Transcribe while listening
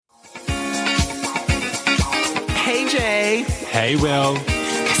Hey, Will.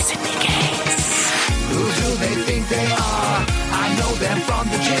 The Sydney Gays. Who do they think they are? I know them from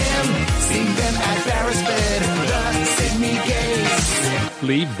the gym. Seen them at Beresford. The Sydney Gays.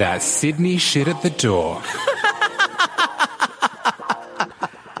 Leave that Sydney shit at the door.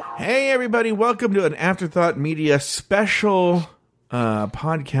 Hey, everybody. Welcome to an Afterthought Media special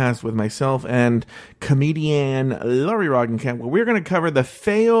podcast with myself and comedian Laurie Roggenkamp, where we're going to cover the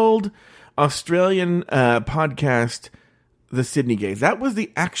failed Australian podcast, The Sydney Gays. That was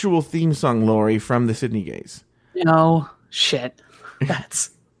the actual theme song, Laurie, from The Sydney Gays. No shit. That's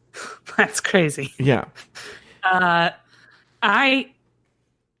crazy. Yeah. I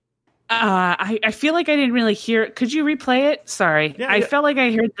feel like I didn't really hear. Could you replay it? Sorry. Yeah, I felt like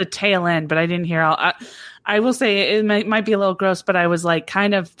I heard the tail end, but I didn't hear all. I will say it might be a little gross, but I was like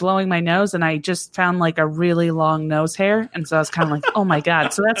kind of blowing my nose and I just found like a really long nose hair. And so I was kind of like, oh my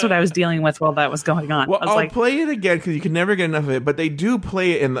God. So that's what I was dealing with while that was going on. Well, I'll like, play it again because you can never get enough of it, but they do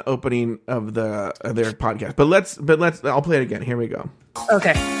play it in the opening of their podcast. But I'll play it again. Here we go.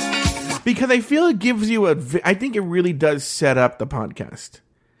 okay. Because I feel it gives you I think it really does set up the podcast.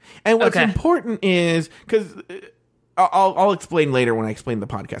 And what's important is, because I'll explain later when I explain the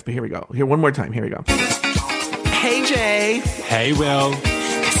podcast, but here we go. Here, one more time. Here we go. Hey, Jay. Hey, Will.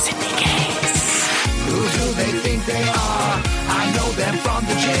 The Sydney Gays. Who do they think they are? I know them from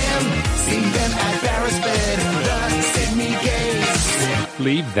the gym. Seen them at Beresford. The Sydney Gays.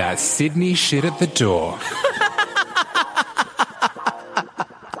 Leave that Sydney shit at the door.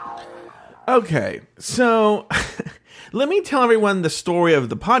 Okay, so let me tell everyone the story of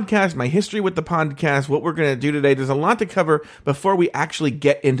the podcast, my history with the podcast, what we're going to do today. There's a lot to cover before we actually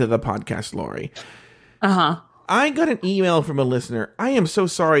get into the podcast, Laurie. Uh-huh. I got an email from a listener. I am so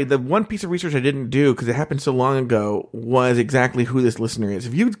sorry. The one piece of research I didn't do because it happened so long ago was exactly who this listener is.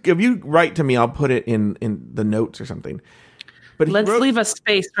 If you write to me, I'll put it in the notes or something. But Let's leave a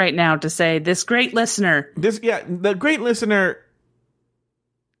space right now to say this great listener. The great listener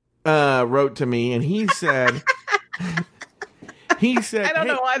wrote to me and he said, I don't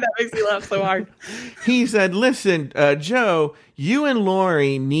know why that makes me laugh so hard. He said, listen, Joe, you and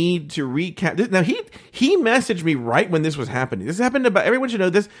Laurie need to recap this. Now, he messaged me right when this was happening. This happened about, everyone should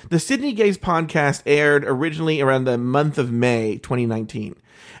know this. The Sydney Gays podcast aired originally around the month of May, 2019.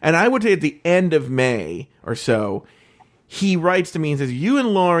 And I would say at the end of May or so, he writes to me and says, you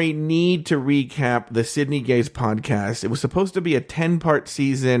and Laurie need to recap the Sydney Gays podcast. It was supposed to be a 10-part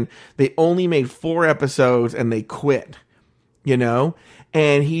season. They only made 4 episodes and they quit, you know?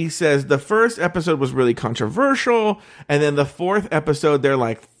 And he says the first episode was really controversial. And then the 4th episode, they're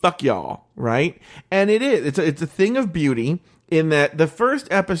like, fuck y'all, right? And it is. It's a thing of beauty in that the first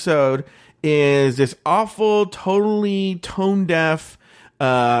episode is this awful, totally tone-deaf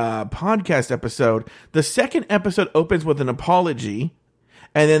podcast episode. The second episode opens with an apology,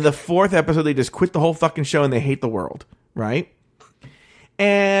 and then the 4th episode they just quit the whole fucking show and they hate the world, right?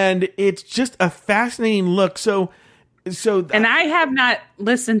 And it's just a fascinating look. And I have not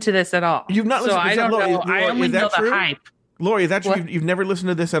listened to this at all. You've not listened to this? I don't know. I only know the hype. Laurie, is that true? You've never listened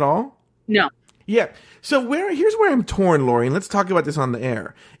to this at all? No. Yeah. So here's where I'm torn, Laurie, and let's talk about this on the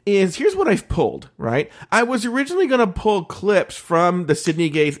air. Here's what I've pulled, right? I was originally going to pull clips from the Sydney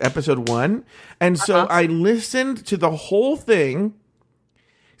Gays episode 1, and so I listened to the whole thing,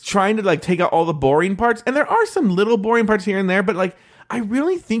 trying to take out all the boring parts, and there are some little boring parts here and there, but I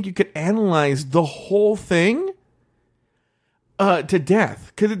really think you could analyze the whole thing to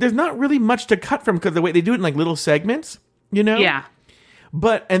death, because there's not really much to cut from, because the way they do it in little segments, you know? Yeah.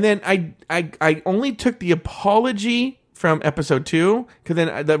 And then I only took the apology from episode 2, because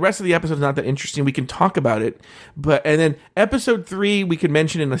then the rest of the episode is not that interesting. We can talk about it, and then episode 3 we could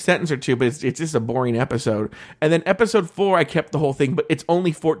mention in a sentence or two, but it's just a boring episode. And then episode 4 I kept the whole thing, but it's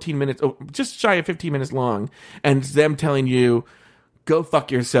only 14 minutes, just shy of 15 minutes long, and it's them telling you, go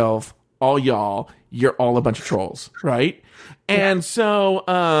fuck yourself, all y'all, you're all a bunch of trolls, right? And so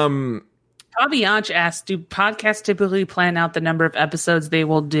Bobby Anch asked, do podcasts typically plan out the number of episodes they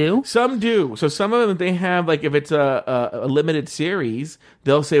will do? Some do. So some of them, they have, if it's a limited series,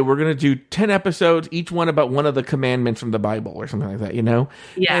 they'll say, we're going to do 10 episodes, each one about one of the commandments from the Bible or something like that, you know?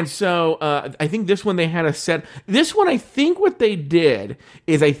 Yeah. And so I think this one they had a set. This one, I think what they did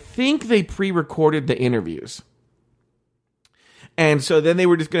is I think they pre-recorded the interviews. And so then they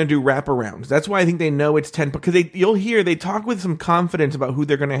were just going to do wraparounds. That's why I think they know it's 10, because you'll hear they talk with some confidence about who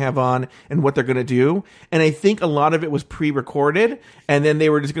they're going to have on and what they're going to do. And I think a lot of it was pre-recorded, and then they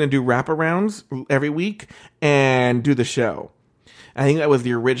were just going to do wraparounds every week and do the show. I think that was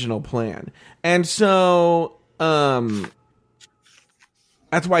the original plan. And so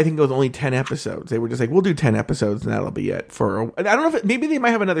That's why I think it was only 10 episodes. They were just like, we'll do 10 episodes and that'll be it. I don't know if maybe they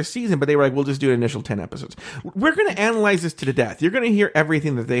might have another season, but they were like, we'll just do an initial 10 episodes. We're going to analyze this to the death. You're going to hear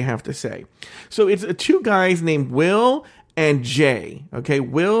everything that they have to say. So it's two guys named Will and Jay. Okay,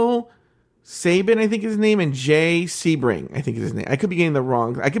 Will Sabin, I think is his name, and Jay Sebring, I think is his name. I could be getting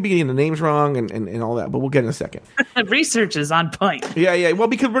the names wrong and all that, but we'll get in a second. Research is on point. Yeah. Well,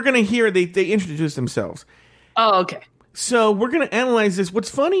 because we're going to hear they introduce themselves. Oh, okay. So we're going to analyze this. What's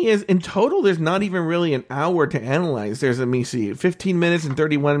funny is in total, there's not even really an hour to analyze. There's, let me see, 15 minutes and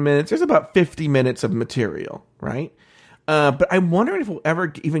 31 minutes. There's about 50 minutes of material, right? But I'm wondering if we'll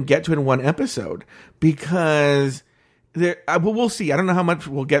ever even get to it in one episode because we'll see. I don't know how much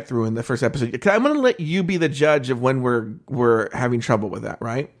we'll get through in the first episode. I'm going to let you be the judge of when we're having trouble with that,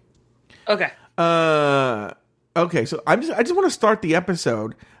 right? Okay. Okay. So I just want to start the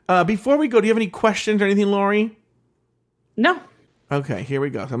episode. Before we go, do you have any questions or anything, Lori? No. Okay, here we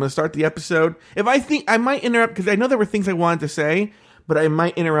go. So I'm going to start the episode. If I think I might interrupt because I know there were things I wanted to say, but I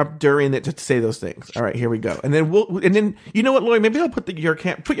might interrupt during it to say those things. All right, here we go. And then you know what, Lori? Maybe I'll put your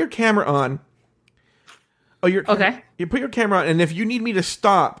camera on. Oh, okay. You put your camera on, and if you need me to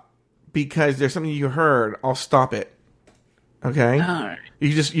stop because there's something you heard, I'll stop it. Okay. All right.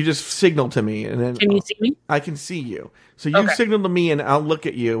 You just signal to me, and then can you see me? I can see you. So you signal to me, and I'll look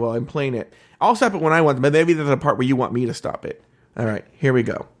at you while I'm playing it. I'll stop it when I want, but maybe there's a part where you want me to stop it. All right, here we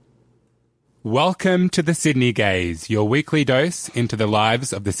go. Welcome to the Sydney Gaze, your weekly dose into the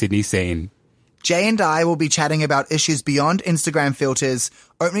lives of the Sydney scene. Jay and I will be chatting about issues beyond Instagram filters,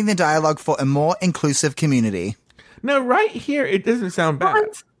 opening the dialogue for a more inclusive community. No, right here, it doesn't sound bad.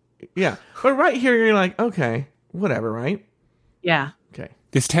 What? Yeah, but right here, you're like, okay, whatever, right? Yeah. Okay.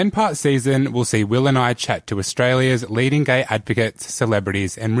 This 10-part season will see Will and I chat to Australia's leading gay advocates,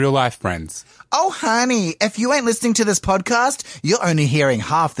 celebrities, and real-life friends. Oh, honey, if you ain't listening to this podcast, you're only hearing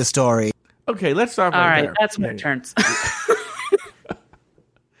half the story. Okay, let's stop All right, there. that's what it turns.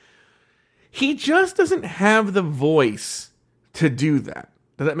 He just doesn't have the voice to do that.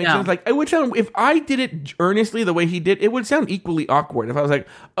 Does that make sense? Like, it would sound, if I did it earnestly the way he did, it would sound equally awkward. If I was like,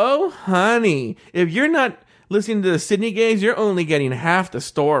 oh, honey, if you're not listening to the Sydney Gaze, you're only getting half the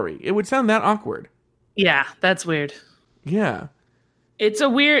story. It would sound that awkward. Yeah, that's weird. Yeah. It's a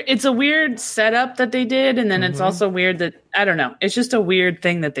weird setup that they did, and then it's also weird that, I don't know, it's just a weird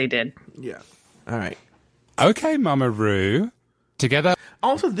thing that they did. Yeah. All right. Okay, Mama Roo. Together.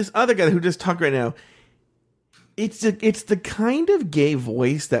 Also, this other guy who just talked right now, it's the kind of gay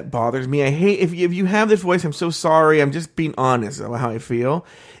voice that bothers me. I hate, if you have this voice, I'm so sorry. I'm just being honest about how I feel.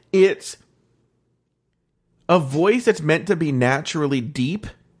 It's a voice that's meant to be naturally deep,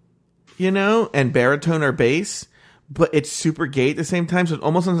 and baritone or bass, but it's super gay at the same time, so it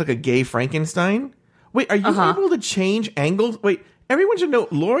almost sounds like a gay Frankenstein. Wait, are you able to change angles? Wait, everyone should know,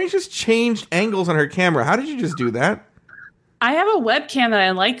 Lori just changed angles on her camera. How did you just do that? I have a webcam that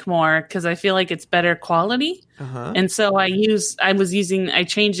I like more because I feel like it's better quality. And so I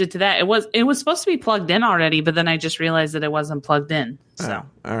changed it to that. It was supposed to be plugged in already, but then I just realized that it wasn't plugged in. So,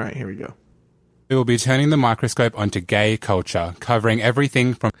 all right, here we go. We will be turning the microscope onto gay culture, covering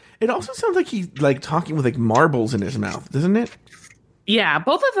everything from... It also sounds like he's like talking with like marbles in his mouth, doesn't it? Yeah,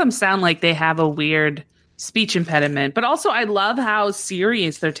 both of them sound like they have a weird speech impediment, but also I love how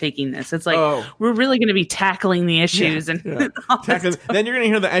serious they're taking this. It's like, we're really going to be tackling the issues. Then you're going to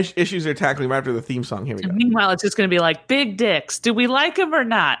hear the issues they're tackling right after the theme song. Here we go. And meanwhile, it's just going to be like, big dicks. Do we like them or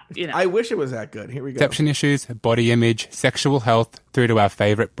not? I wish it was that good. Here we go. Perception issues, body image, sexual health, through to our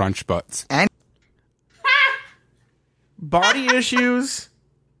favorite brunch spots. And body issues,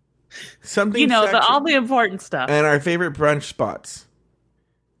 something all the important stuff. And our favorite brunch spots.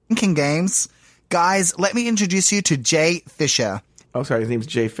 Drinking games. Guys, let me introduce you to Jay Fisher. Oh, sorry, his name's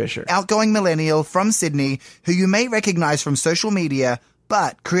Jay Fisher. Outgoing millennial from Sydney, who you may recognize from social media,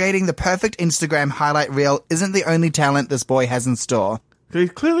 but creating the perfect Instagram highlight reel isn't the only talent this boy has in store. So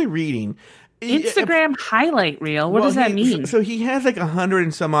he's clearly reading. Instagram highlight reel? What does that mean? So he has like 100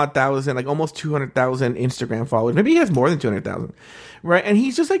 and some odd thousand, like almost 200,000 Instagram followers. Maybe he has more than 200,000, right? And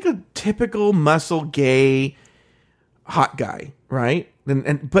he's just like a typical muscle gay hot guy, right?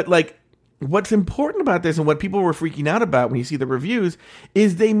 But like, what's important about this and what people were freaking out about when you see the reviews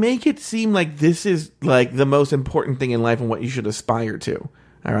is they make it seem like this is like the most important thing in life and what you should aspire to.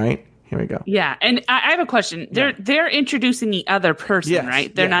 All right, here we go. Yeah, and I have a question. They're introducing the other person,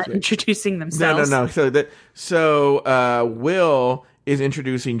 right? They're not introducing themselves. No. So Will is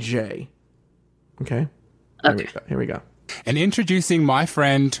introducing Jay. Okay. Here we go. And introducing my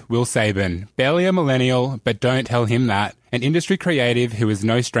friend, Will Sabin. Barely a millennial, but don't tell him that. An industry creative who is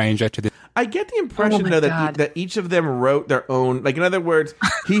no stranger to the... I get the impression, Oh my though, God. that each of them wrote their own. Like, in other words,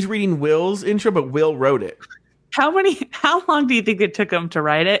 he's reading Will's intro, but Will wrote it. How long do you think it took them to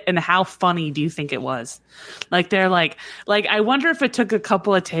write it, and how funny do you think it was? Like, they're like I wonder if it took a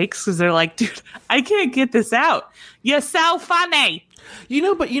couple of takes, because they're like, dude, I can't get this out. You're so funny.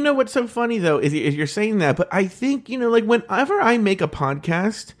 But what's so funny, though, is you're saying that, but I think, like, whenever I make a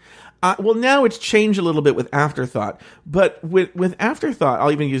podcast, well, now it's changed a little bit with Afterthought, but with Afterthought,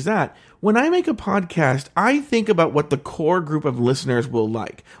 I'll even use that. When I make a podcast, I think about what the core group of listeners will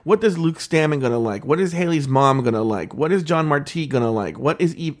like. What does Luke Stammen going to like? What is Haley's mom going to like? What is John Marti going to like? What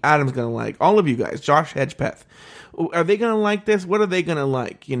is Eve Adams going to like? All of you guys, Josh Hedgepeth. Are they going to like this? What are they going to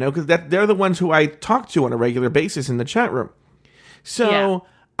like? Because they're the ones who I talk to on a regular basis in the chat room. So Yeah.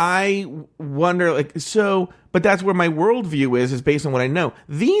 I wonder, but that's where my worldview is based on what I know.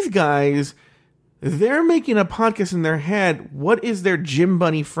 These guys, they're making a podcast in their head. What is their Jim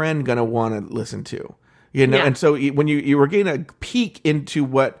Bunny friend going to want to listen to? Yeah. And so when you were getting a peek into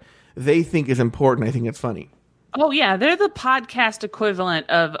what they think is important, I think it's funny. Oh, yeah. They're the podcast equivalent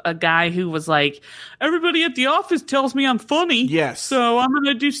of a guy who was like, everybody at the office tells me I'm funny. Yes. So I'm going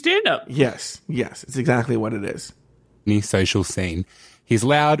to do stand-up. Yes, it's exactly what it is. Sydney social scene. He's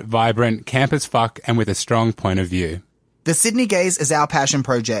loud, vibrant, camp as fuck, and with a strong point of view. The Sydney Gays is our passion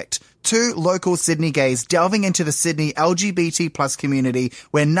project. 2 local Sydney gays delving into the Sydney LGBT plus community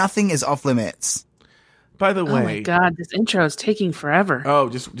where nothing is off limits. By the way, Oh, my God. This intro is taking forever. Oh,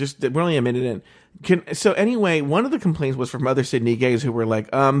 just we're only a minute in. So anyway, one of the complaints was from other Sydney gays who were like,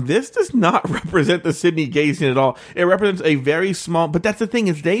 this does not represent the Sydney gays scene at all. It represents a very small, but that's the thing,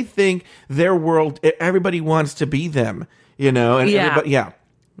 is they think their world, everybody wants to be them, and everybody, yeah,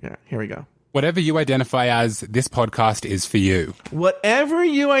 here we go. Whatever you identify as, this podcast is for you. Whatever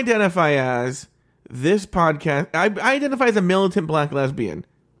you identify as, this podcast, I identify as a militant black lesbian.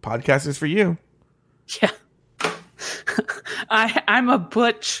 Podcast is for you. Yeah. I'm a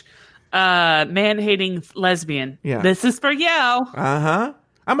butch, man-hating lesbian. Yeah. This is for you. Uh-huh.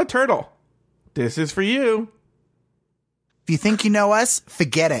 I'm a turtle. This is for you. If you think you know us,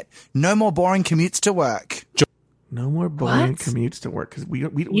 forget it. No more boring commutes to work. No more boring What? commutes to work, because we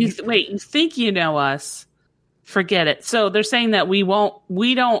Wait, you think you know us? Forget it. So they're saying that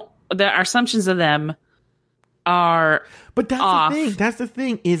our assumptions of them are But that's off. the thing. That's the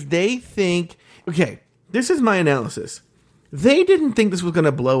thing, is they think, okay, this is my analysis. They didn't think this was going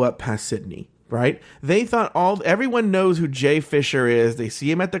to blow up past Sydney, right? They thought everyone knows who Jay Fisher is. They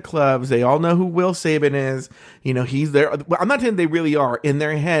see him at the clubs. They all know who Will Saban is. He's there. Well, I'm not saying they really are. In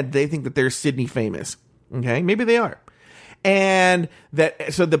their head, they think that they're Sydney famous. Okay? Maybe they are. And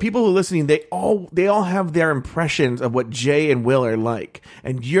so the people who are listening, they all have their impressions of what Jay and Will are like,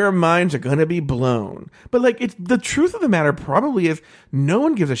 and your minds are going to be blown. But it's the truth of the matter probably is no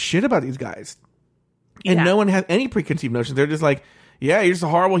one gives a shit about these guys. And Yeah. no one has any preconceived notions. They're just like, yeah, you're just a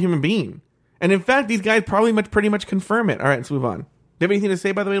horrible human being. And in fact, these guys probably pretty much confirm it. All right, let's move on. Do you have anything to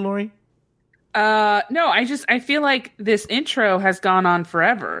say, by the way, Lori? No, I feel like this intro has gone on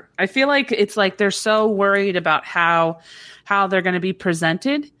forever. I feel like it's like they're so worried about how they're going to be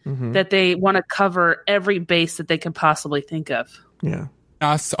presented that they want to cover every base that they can possibly think of. Yeah.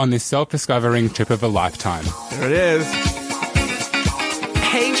 Us on this self-discovering trip of a lifetime. There it is.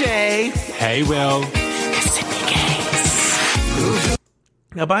 Hey, Jay. Hey, Will.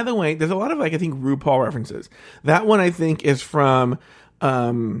 Now, by the way, there's a lot of, I think, RuPaul references. That one, I think, is from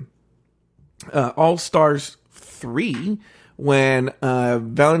All Stars 3, when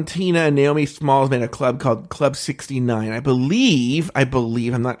Valentina and Naomi Smalls made a club called Club 69. I believe,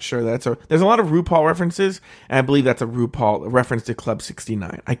 I'm not sure. There's a lot of RuPaul references, and I believe that's a reference to Club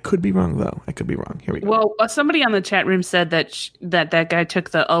 69. I could be wrong, though. Here we go. Well, somebody on the chat room said that guy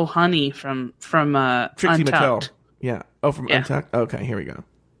took the "Oh Honey" from Trixie Mattel. Untucked. Yeah. Oh, from Yeah. Untucked? Okay, here we go.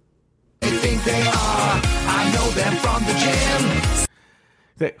 They think they are. I know them from the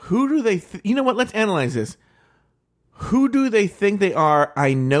gym. Who do they... you know what? Let's analyze this. Who do they think they are?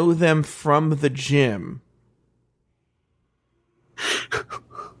 I know them from the gym.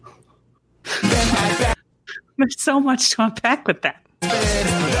 There's so much to unpack with that.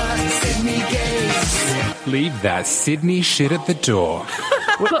 Leave that Sydney shit at the door.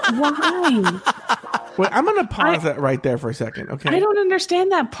 But why? Wait, I'm going to pause that right there for a second, okay? I don't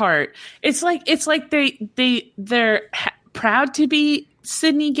understand that part. It's like they're proud to be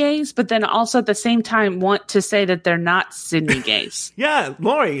Sydney gays, but then also at the same time want to say that they're not Sydney gays. Yeah,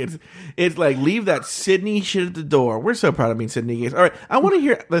 Lori, it's like, leave that Sydney shit at the door. We're so proud of being Sydney gays. All right, I want to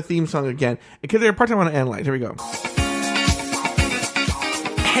hear the theme song again, because there are parts I want to analyze. Here we go.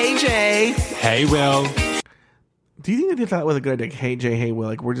 Hey, Jay. Hey, Will. Do you think that they thought it was a good idea? Hey, Jay, hey, Will.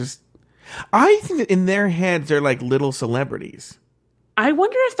 Like, we're just... I think that in their heads, they're like little celebrities. I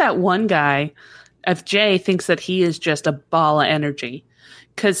wonder if that one guy, if Jay thinks that he is just a ball of energy,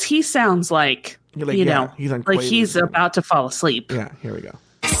 because he sounds like, You're like, you yeah, know, he's on like Quaaludes he's and- about to fall asleep. Yeah, here we go.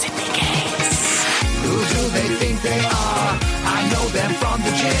 Sydney Gates. Who do they think they are? I know them from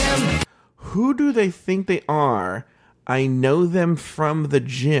the gym. Who do they think they are? I know them from the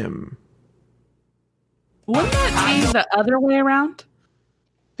gym. Wouldn't that be the other way around?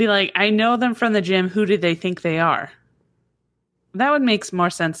 Be like, I know them from the gym. Who do they think they are? That would make more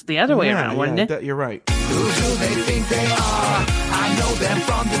sense the other way around, wouldn't it? You're right. Who do they think they are? I know them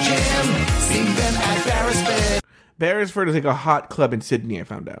from the gym. Seen them at Beresford. Beresford is like a hot club in Sydney, I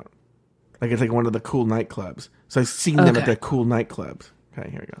found out. Like, it's like one of the cool nightclubs. So I've seen them at Okay. the cool nightclubs. Okay,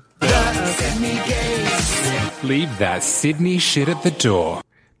 here we go. The Sydney Gates. Leave that Sydney shit at the door.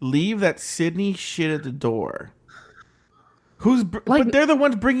 Leave that Sydney shit at the door. But Like- they're the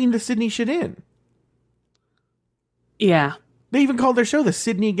ones bringing the Sydney shit in. Yeah. They even called their show the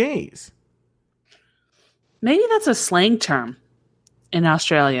Sydney Gays. Maybe that's a slang term in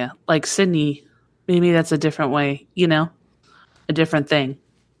Australia. Like Sydney. Maybe that's a different way, you know? A different thing.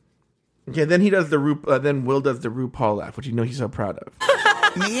 Okay, then he does then Will does the RuPaul laugh, which you know he's so proud of.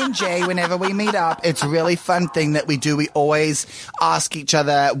 Me and Jay, whenever we meet up, it's a really fun thing that we do. We always ask each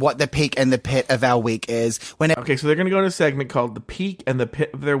other what the peak and the pit of our week is. Okay, so they're going to go in a segment called The Peak and the Pit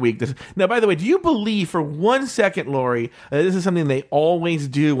of Their Week. Now, by the way, do you believe for 1 second, Lori, that this is something they always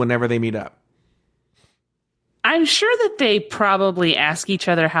do whenever they meet up? I'm sure that they probably ask each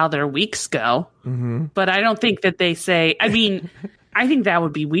other how their weeks go, but I don't think that they say, I mean, I think that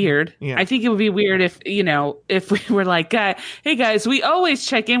would be weird. Yeah. I think it would be weird if, you know, if we were like, hey guys, we always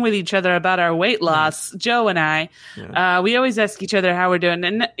check in with each other about our weight loss, Joe and I. We always ask each other how we're doing,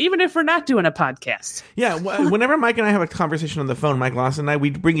 and even if we're not doing a podcast. Yeah, whenever Mike and I have a conversation on the phone, Mike Lawson and I, we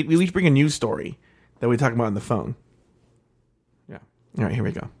each bring a news story that we talk about on the phone. Yeah. All right, here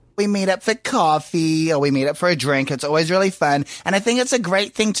we go. we meet up for coffee or we meet up for a drink. It's always really fun. And I think it's a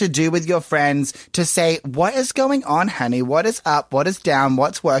great thing to do with your friends to say, what is going on, honey? What is up? What is down?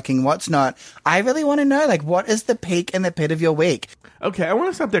 What's working? What's not? I really want to know, like, what is the peak and the pit of your week? Okay, I want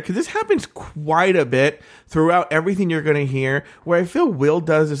to stop there because this happens quite a bit throughout everything you're going to hear, where I feel Will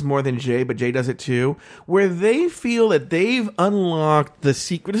does this more than Jay, but Jay does it too, where they feel that they've unlocked the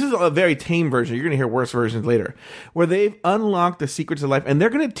secret. This is a very tame version. You're going to hear worse versions later, where they've unlocked the secrets of life, and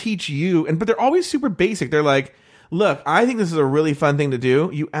they're going to teach you, but they're always super basic. They're like, look, I think this is a really fun thing to do.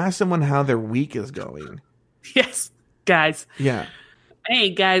 You ask someone how their week is going. Yes, guys. Yeah.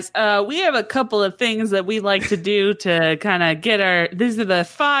 Hey guys, we have a couple of things that we like to do to kind of get these are the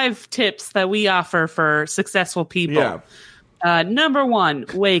 5 tips that we offer for successful people. Yeah. Number 1,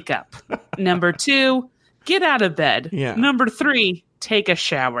 wake up. Number 2, get out of bed. Yeah. Number 3, take a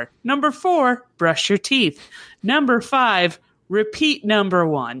shower. Number 4, brush your teeth. Number 5, repeat number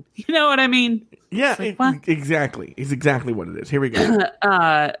 1. You know what I mean? Yeah, like, what? exactly. It's exactly what it is. Here we go.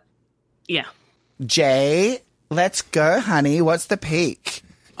 Yeah. Jay, let's go, honey. What's the peak?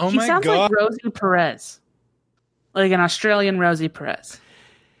 Oh He my sounds god. like Rosie Perez. Like an Australian Rosie Perez.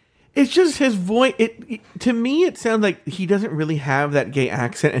 It's just his voice. To me, it sounds like he doesn't really have that gay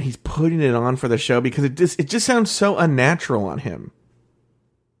accent, and he's putting it on for the show because it just sounds so unnatural on him.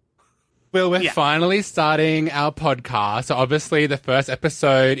 Well, we're Yeah. finally starting our podcast. So obviously the first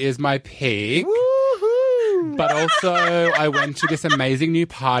episode is my peak. But also I went to this amazing new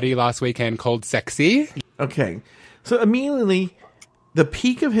party last weekend called Sexy. Okay, so immediately, the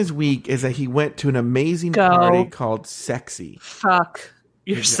peak of his week is that he went to an amazing Go. party called Sexy. Fuck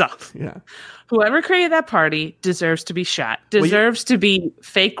yourself. Yeah, Whoever created that party deserves to be shot. Deserves to be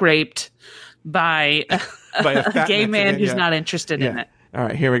fake raped by By a a fat gay man Mexican, who's yeah. not interested in yeah. it. All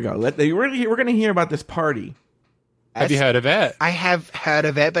right, here we go. We're going to hear about this party. Have you heard of it? I have heard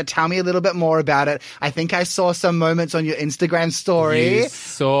of it, but tell me a little bit more about it. I think I saw some moments on your Instagram story. You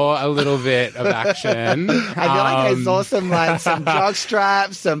saw a little bit of action. I feel like I saw some jock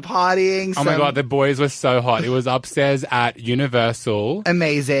straps, some partying. Oh my some- god, the boys were so hot. It was upstairs at Universal.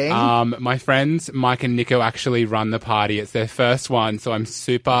 Amazing. My friends Mike and Nico actually run the party. It's their first one, so I'm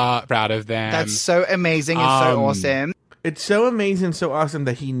super proud of them. That's so amazing and so awesome. It's so amazing, so awesome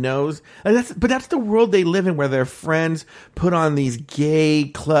that he knows. But that's the world they live in, where their friends put on these gay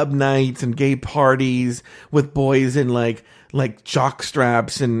club nights and gay parties with boys in like jock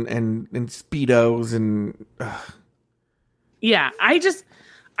straps and speedos and. Yeah,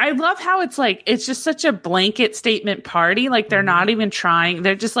 I love how it's just such a blanket statement party. Like they're not even trying.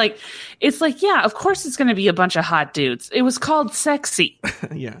 They're just like, it's like, yeah, of course it's going to be a bunch of hot dudes. It was called Sexy.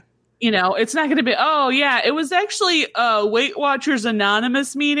 Yeah. You know, it's not going to be, oh yeah, it was actually a Weight Watchers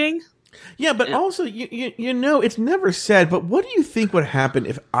Anonymous meeting. Yeah, but also, you know, it's never said, but what do you think would happen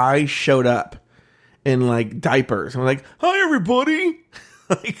if I showed up in, like, diapers? I'm like, hi, everybody!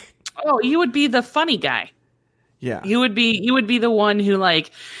 Like, Oh, you would be the funny guy. yeah. You would be the one who,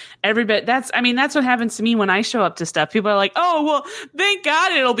 like, everybody. That's what happens to me when I show up to stuff. People are like, "Oh, well, thank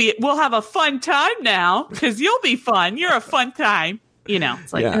God we'll have a fun time now because you'll be fun. You're a fun time." You know,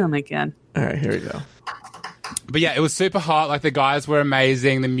 it's like, Yeah. oh my God. All right, here we go. But yeah, it was super hot. Like, the guys were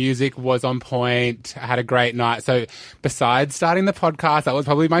amazing. The music was on point. I had a great night. So besides starting the podcast, that was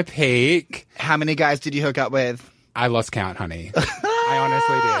probably my peak. How many guys did you hook up with? I lost count, honey.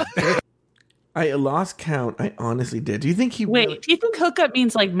 I honestly did. I lost count. I honestly did. Do you think he Wait, really- do you think hookup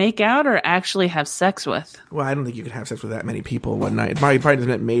means like make out or actually have sex with? Well, I don't think you could have sex with that many people one night. It probably doesn't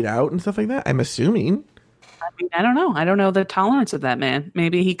mean made out and stuff like that. I'm assuming. I mean, I don't know. I don't know the tolerance of that man.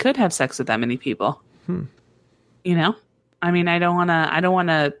 Maybe he could have sex with that many people. You know? I mean, I don't want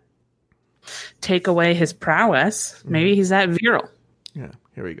to take away his prowess. Maybe he's that virile. Yeah,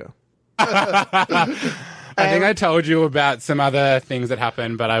 here we go. I think I told you about some other things that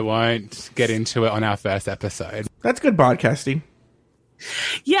happened, but I won't get into it on our first episode. That's good podcasting.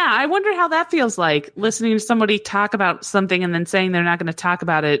 Yeah, I wonder how that feels like, listening to somebody talk about something and then saying they're not going to talk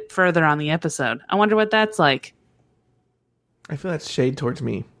about it further on the episode. I wonder what that's like. I feel that's shade towards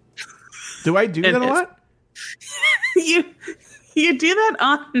me. Do I do It that a is. lot? You do that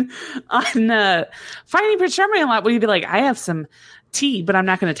on Finding Prince Charming a lot, where you'd be like, I have some tea, but I'm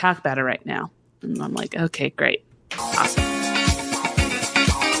not going to talk about it right now. And I'm like, okay, great. Awesome.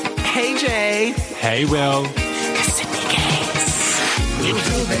 Hey, Jay. Hey, Will. Who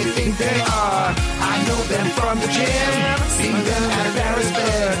do they think they are? I know them from the gym. Seen them at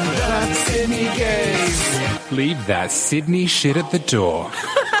Beresford, the Sydney Gays. Leave that Sydney shit at the door.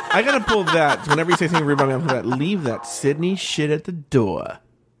 I gotta pull that. Whenever you say something rude about me, I'm gonna leave that Sydney shit at the door.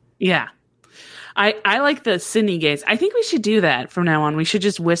 Yeah. I like the Sydney Gays. I think we should do that from now on. We should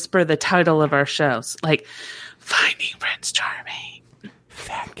just whisper the title of our shows. Like, Finding Prince Charming.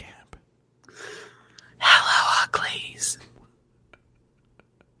 Fat camp. Hello, Uglies.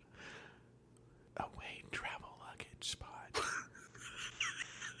 Away travel luggage spot.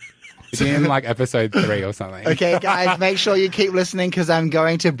 It's in like episode 3 or something. Okay, guys, make sure you keep listening because I'm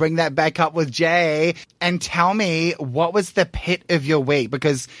going to bring that back up with Jay. And tell me, what was the pit of your week?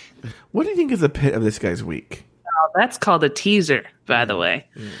 Because What do you think is the pit of this guy's week? Oh, that's called a teaser, by the way.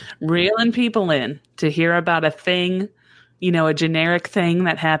 Reeling people in to hear about a thing, you know, a generic thing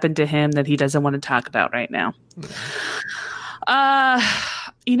that happened to him that he doesn't want to talk about right now.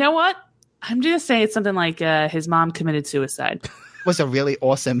 You know what? I'm just saying it's something like his mom committed suicide. was a really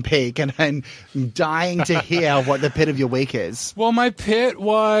awesome peak, and I'm dying to hear what the pit of your week is. Well, my pit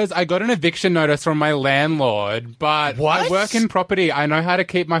was I got an eviction notice from my landlord, but What? I work in property. I know how to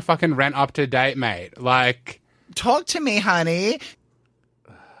keep my fucking rent up to date, mate. Like, Talk to me, honey.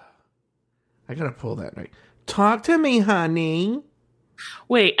 I gotta pull that right. Talk to me, honey.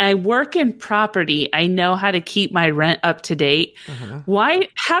 Wait, I work in property. I know how to keep my rent up to date. Why?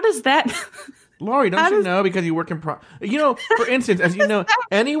 How does that? Lori, How don't you does- know because you work in You know, for instance, as you know,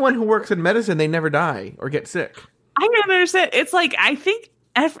 anyone who works in medicine, they never die or get sick. I don't understand. It's like I think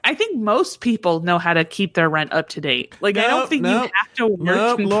most people know how to keep their rent up to date. Like I don't think you have to work.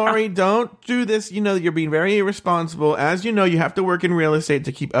 No, in Lori, don't do this. You know, you're being very irresponsible. As you know, you have to work in real estate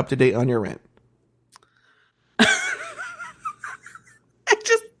to keep up to date on your rent. I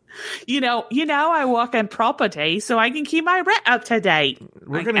just, you know, I walk in property, so I can keep my rent up to date.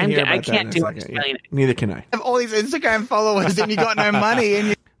 We're going to hear about I that can't in a do second. explain it. Neither can I. You have all these Instagram followers and you got no money, and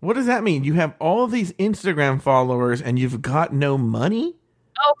you What does that mean? You have all of these Instagram followers and you've got no money?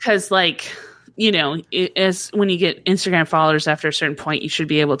 Oh, because like, you know, as when you get Instagram followers after a certain point, you should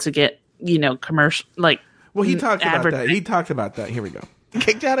be able to get, you know, commercial like. Well, he talked about that. advertising. He talked about that. Here we go.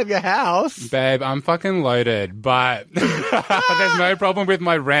 kicked out of your house. babe, I'm fucking loaded, but there's no problem with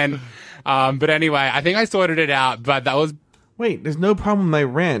my rent. But anyway, I think I sorted it out, but that was Wait, there's no problem with my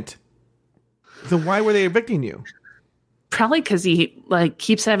rent. So why were they evicting you? Probably because he like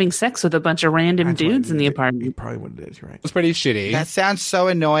keeps having sex with a bunch of random That's dudes what in the You apartment. probably what it is. You're right. pretty shitty. That sounds so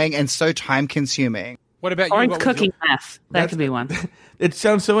annoying and so time consuming. What about Or you? he's What was cooking meth. That That's- could be one. It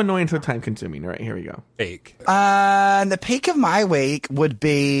sounds so annoying, so time consuming. All right, here we go. your peak? The peak of my week would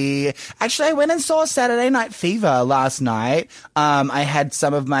be actually I went and saw Saturday Night Fever last night. I had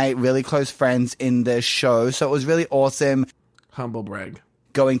some of my really close friends in the show, so it was really awesome Humble brag.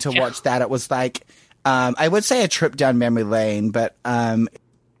 going to watch that. It was like I would say a trip down memory lane, but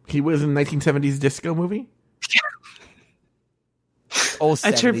He was in 1970s disco movie? all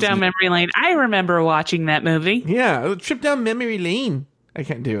A trip 70s down memory lane. I remember watching that movie. Yeah, a trip down memory lane. I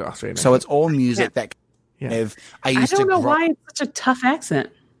can't do Australian. So it's all music that Yeah. I I used don't to know grow why it's such a tough accent.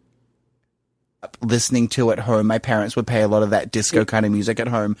 up listening to at home. My parents would play a lot of that disco kind of music at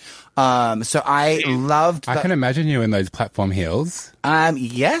home. So I loved I can imagine you in those platform heels.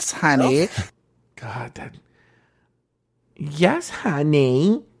 yes, honey. God, that. Yes,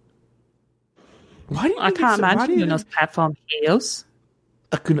 honey. Why do you I think can't it's- why do imagine you you in those think- platform heels.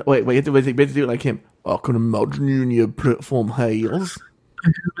 I couldn't. Wait. You have to do it like him. I can imagine you in your platform heels.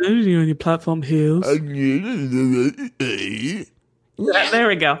 You on your platform heels. Yeah. There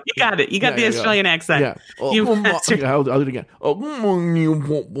we go. You got it. You got the Australian accent. Yeah. Oh, You okay, mastered- I'll do it again. Oh, you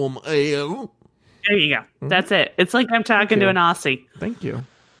platform heel. There you go. That's it. It's like I'm talking to you. an Aussie. Thank you.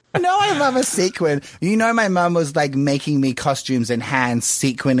 No, I love a sequin. You know, my mum was like making me costumes and hand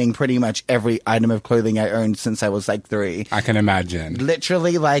sequining pretty much every item of clothing I owned since I was like 3. I can imagine.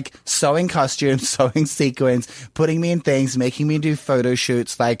 Literally like sewing costumes, sewing sequins, putting me in things, making me do photo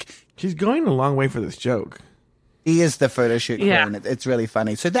shoots. Like, She's going a long way for this joke. he is the photo shoot Yeah. queen. It's really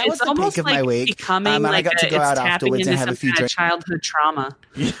funny. So that was It's the almost peak of like my week. becoming and I like got to go it's out tapping afterwards into and have some a few kind of drinks. childhood trauma.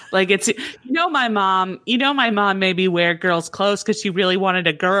 Like it's my mom made me wear girls' clothes because she really wanted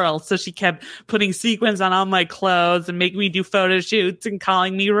a girl, so she kept putting sequins on all my clothes and making me do photo shoots and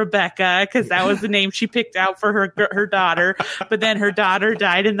calling me Rebecca because that was the name she picked out for her daughter. But then her daughter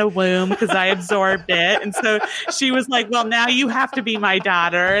died in the womb because I absorbed it, and so she was like, "Well, now you have to be my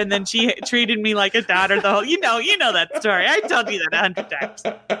daughter." And then she treated me like a daughter. The whole you know that story. I told you that 100 times.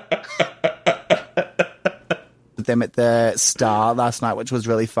 With them at the Star last night, which was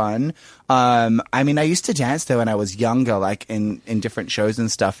really fun. I mean, I used to dance there when I was younger, like in different shows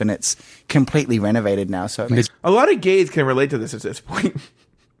and stuff, and it's completely renovated now. So it makes A lot of gays can relate to this at this point.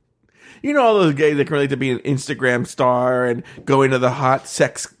 You know, all those gays that can relate to being an Instagram star and going to the hot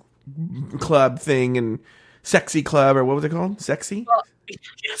sex club thing and sexy club, or what was it called? Sexy?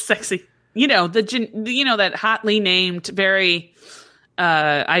 Yeah, sexy. You know that hotly named, very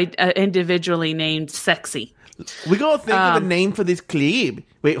individually named sexy. We gotta think of a name for this club.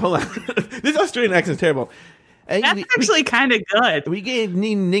 Wait, hold on. This Australian accent's terrible. That's actually kind of good. We get a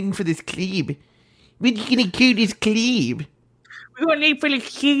name for this club. We're gonna call this club. We got a name for the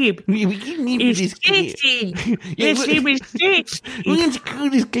club. We get a name for this It's club. sexy. Yeah, It's name is sexy. We're gonna call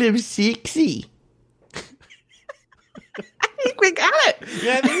this club sexy. I think we got it.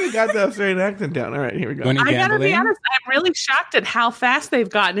 Yeah, I think we got the Australian accent down. All right, here we go. When you I gotta be gambling? honest, I'm really shocked at how fast they've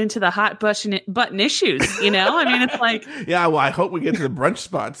gotten into the hot button issues. You know, I mean, it's like Yeah, well, I hope we get to the brunch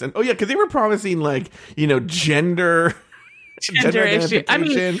spots. And because they were promising gender gender issue. I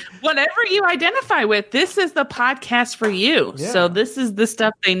mean, identification. whatever you identify with, this is the podcast for you. Yeah. So this is the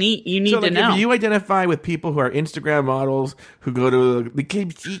stuff you need So, to know. if you identify with people who are Instagram models who go to the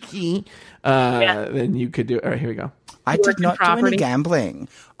Club Sexy, then you could do it. All right, here we go. I did Working not do property. any gambling.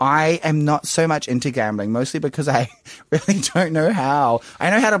 I am not so much into gambling, mostly because I really don't know how.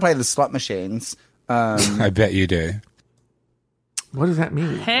 I know how to play the slot machines. I bet you do. What does that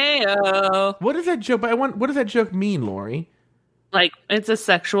mean? Hey-o. What does that joke? What does that joke mean, Lori? Like, it's a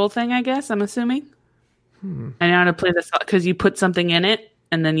sexual thing, I guess, I'm assuming. I know how to play this because you put something in it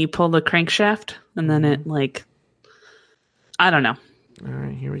and then you pull the crankshaft and then it, I don't know. All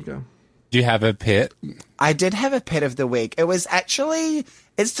right, here we go. Do you have a pit? I did have a pet of the week.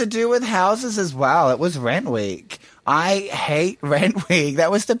 It's to do with houses as well. It was rent week. I hate rent week.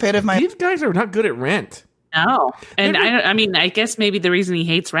 That was the pet of my... These guys are not good at rent. No. And I guess maybe the reason he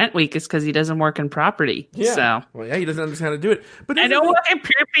hates Rent Week is because he doesn't work in property. So Well, yeah, he doesn't understand how to do it. But I don't work in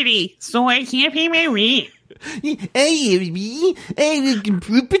property, so I can't pay my rent. I work in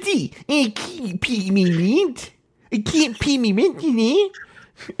property. I can't pay me rent. I can't pay me rent, you know?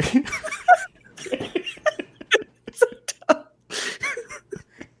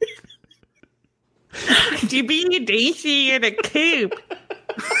 To be a Daisy in a coop.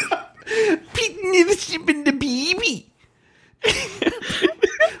 Pete never shipping the baby. Pete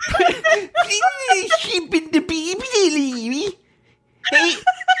never shipping the baby, Lily.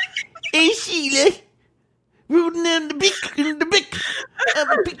 Hey, Sheila. Rolling down the back of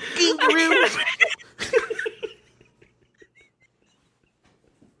a big kangaroo.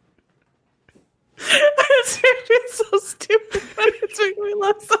 It's so stupid, but it's making me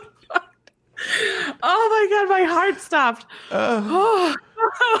laugh so hard. Oh my god, my heart stopped. Oh.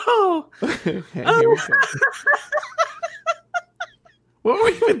 Okay, here we go. What were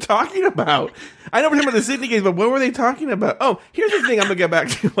we even talking about? I know we're talking about the Sydney games, but what were they talking about? Oh, here's the thing I'm going to get back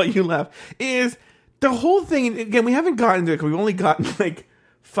to while you laugh, is the whole thing, again, we haven't gotten to it because we've only gotten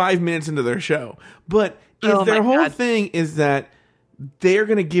 5 minutes into their show, but Oh their my whole God. thing is that they're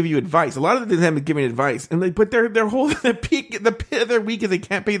going to give you advice. A lot of them are giving advice, and but their whole the peak of their week is they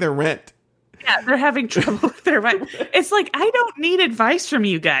can't pay their rent. Yeah, they're having trouble with their rent. It's like, I don't need advice from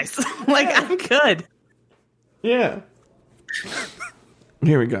you guys. Like, I'm good. Yeah.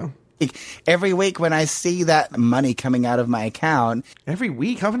 Here we go. Every week when I see that money coming out of my account, Every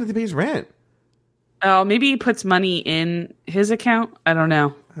week, how often does he pay his rent? Oh, maybe he puts money in his account. I don't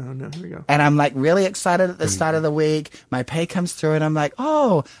know. I don't know. Here we go. and I'm like really excited at the start of the week, my pay comes through and I'm like,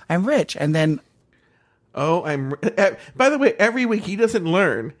 oh, I'm rich. And then Oh, by the way, every week he doesn't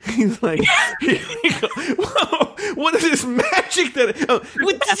learn. He's like, whoa, what is this magic that? Oh,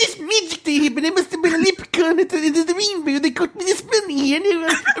 what is this magic they have? But it must have been a leprechaun at the rainbow. They got me this money and I'm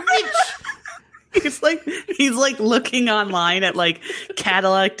rich. He's like looking online at like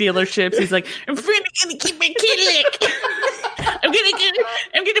Cadillac dealerships. He's like, I'm finally gonna keep my Cadillac. I'm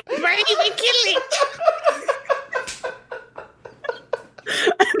gonna buy my Cadillac.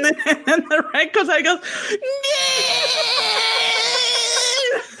 And the rent goes out and goes, no!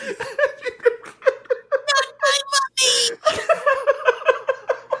 Not my money!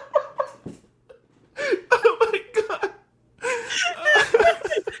 Oh my god!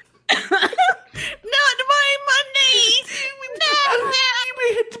 Not my money! No! We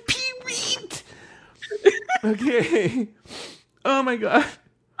had to pee read. Okay. Oh my god.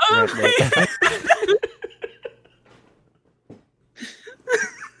 Oh my God.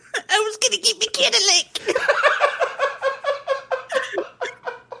 I was gonna get me Cadillac.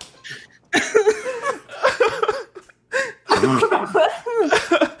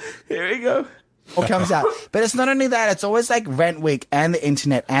 Here we go. all comes out. But it's not only that, it's always like rent week and the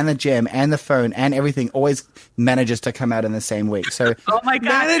internet and the gym and the phone and everything always manages to come out in the same week. So Oh my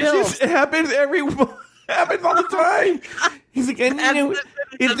God, Bill. It happens happens all the time. He's like, and you know,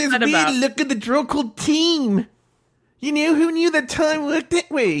 it's this upset weird about. look at the draw called team. You know, who knew that time worked that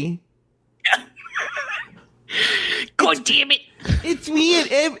way? God damn it. It's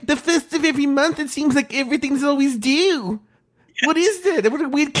weird. The first of every month, it seems like everything's always due. What is that? What a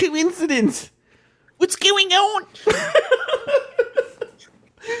weird coincidence. What's going on?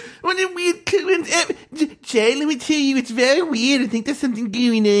 What a weird coincidence. Jay, let me tell you, it's very weird. I think there's something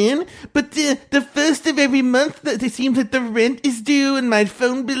going on. But the first of every month, it seems like the rent is due and my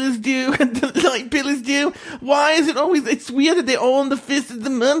phone bill is due and the light bill is due. Why is it always... It's weird that they're all on the first of the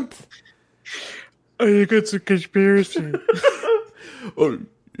month. I think it's a conspiracy. Oh,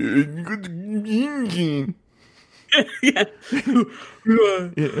 Yeah.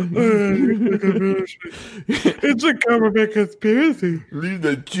 It's a government conspiracy. leave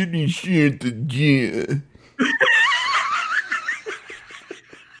that chitty shit to Jay.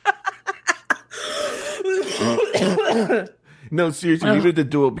 No, seriously, leave it at the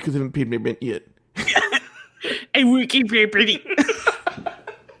door because I haven't paid my rent yet. I'm working very pretty.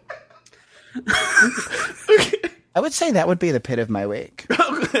 I would say that would be the pit of my week. I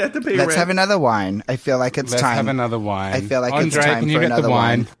have to pay Let's rent. have another wine. I feel like it's Let's time. have another wine. I feel like Andre, it's time can you for get the another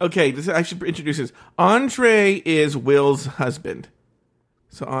wine. Okay, I should introduce this. Andre is Will's husband.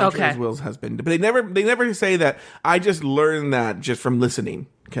 So Andre is Okay. Will's husband. But they never say that. I just learned that just from listening.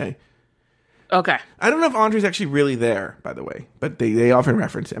 Okay. Okay. I don't know if Andre's actually really there, by the way, but they often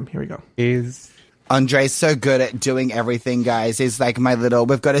reference him. Here we go. Is Andre's so good at doing everything, guys. He's like my little...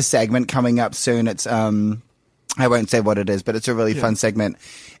 We've got a segment coming up soon. It's... I won't say what it is, but it's a really fun segment.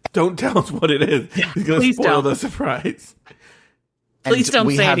 Don't tell us what it is. He's going to please spoil don't. the surprise. Please And don't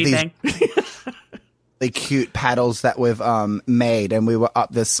we say have anything. The cute paddles that we've made, and we were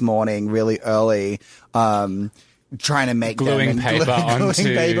up this morning really early trying to make Gluing them and paper onto-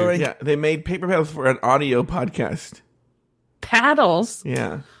 paper and Yeah, they made paper paddles for an audio podcast. Paddles.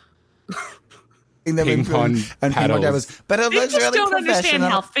 Yeah. putting them Ping in pong and ping pong paddles. tables. But it They looks just really don't understand professional.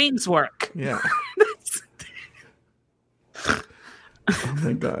 how things work. Yeah. Oh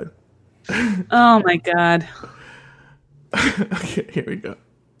my god. Oh my God. Okay, here we go.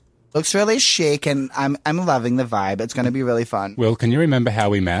 Looks really chic, and I'm loving the vibe. It's going to be really fun. Will, can you remember how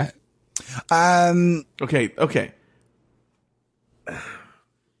we met? Okay.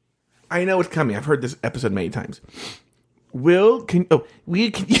 I know it's coming. I've heard this episode many times. Will, can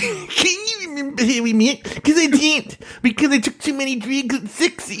you remember how we met? Because I didn't. Because I took too many drinks at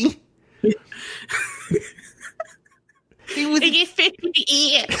 60. It was I get fit in the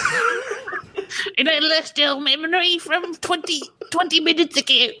ear. And I lost all memory from 20 minutes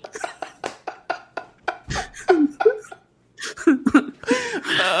ago.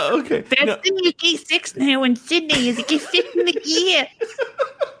 okay. That's No, the UK 6 now in Sydney is I get fit in the ear.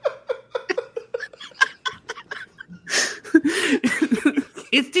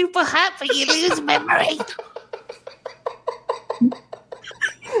 It's super hot, but you lose memory.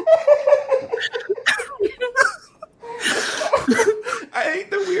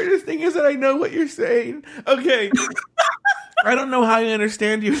 I know what you're saying. Okay. I don't know how I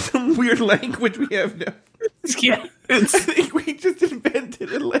understand you. Some weird language we have now. Yeah, I think we just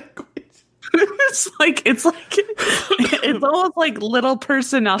invented a language. it's almost like little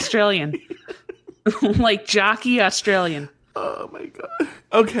person Australian, like jockey Australian. Oh my god.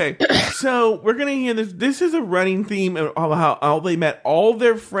 Okay, so we're gonna hear this. This is a running theme of how they met all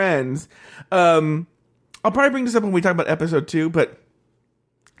their friends. I'll probably bring this up when we talk about episode 2, but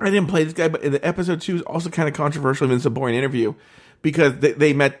I didn't play this guy. But in the episode 2 is also kind of controversial, and it's a boring interview because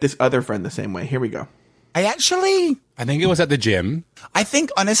they met this other friend the same way. Here we go. I think it was at the gym. I think,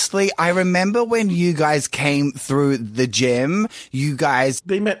 honestly, I remember when you guys came through the gym,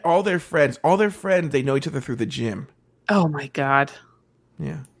 They met all their friends. All their friends, they know each other through the gym. Oh my god.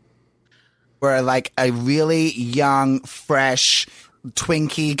 Yeah. were like a really young, fresh,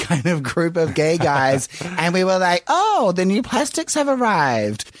 Twinkie kind of group of gay guys. And we were like, oh, the new plastics have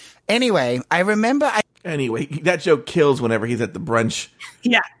arrived. Anyway, I remember Anyway, that joke kills whenever he's at the brunch.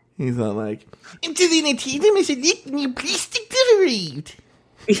 Yeah. He's not like, into the Nintendo, I said, new plastic arrived.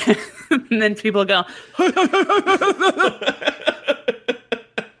 Yeah. And then people go,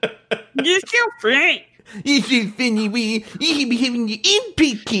 you're so frank. It's so funny when you should be having your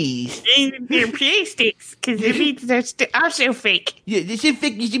input keys. And they're plastics, because it means they're also fake. Yeah, they're so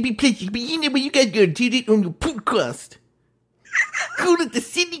fake you should be plastic, but you know what you guys gotta do it on your podcast. Call it the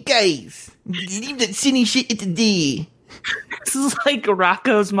City Guys. Leave that city shit at the door. This is like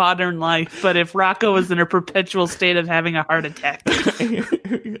Rocco's modern life, but if Rocco was in a perpetual state of having a heart attack. I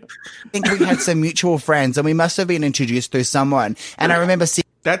think we had some mutual friends and we must have been introduced through someone. And I remember seeing...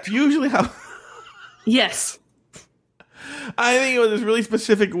 That's usually how... Yes. I think it was this really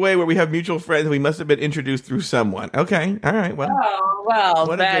specific way where we have mutual friends and we must have been introduced through someone. Okay, all right, well. Oh, well,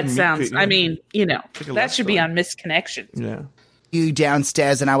 What a that good sounds, meet- I mean, you know, Like a love that should be story. on Misconnections. Yeah. you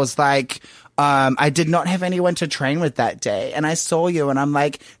downstairs and I was like, I did not have anyone to train with that day. And I saw you and I'm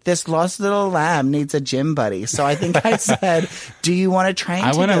like, this lost little lamb needs a gym buddy. So I think I said, do you want to train I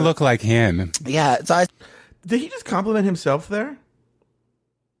want to together? look like him. Yeah. So I Did he just compliment himself there?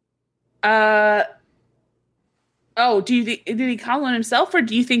 Oh, did he compliment himself, or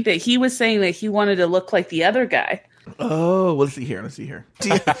do you think that he was saying that he wanted to look like the other guy? Oh, well, let's see here.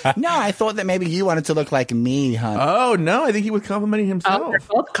 no, I thought that maybe you wanted to look like me, hon. Oh, no, I think he was complimenting Oh, himself. they're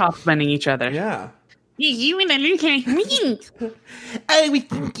both complimenting each other. Yeah. You and I look like me. I was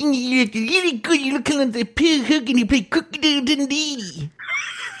thinking you look really good. You look like the Pig Hook and you play Crocodile Dundee.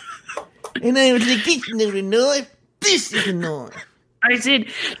 And I was like, this is not a knife. This is a knife. I said,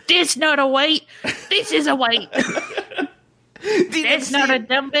 this not a weight. This is a weight. That's not a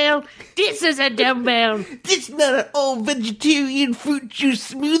dumbbell. This is a dumbbell. This is not an all-vegetarian fruit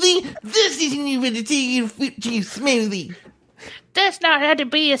juice smoothie. This is a new vegetarian fruit juice smoothie. That's not how to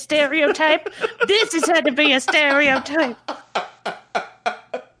be a stereotype. This is how to be a stereotype.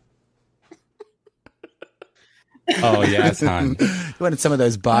 Oh, yes, hon. You wanted some of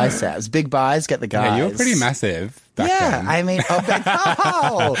those biceps. Big buys, get the guys. Yeah, you were pretty massive back Yeah, then. I mean,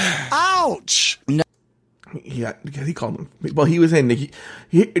 oh, ouch. No, Yeah, because he called him. Well, he was saying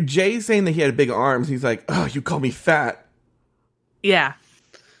that Jay's saying that he had big arms. He's like, oh, you call me fat. Yeah.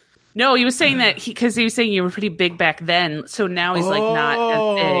 No, he was saying that because he was saying you were pretty big back then, so now he's like not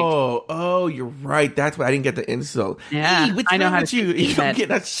as big. Oh, you're right. That's why I didn't get the insult. Yeah, Hey, what's I know wrong how with to you? speak You don't that. get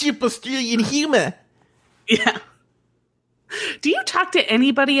that cheap Australian humor. Yeah. Do you talk to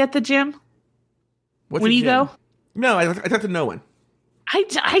anybody at the gym What's when a you gym? go? No, I talked to no one.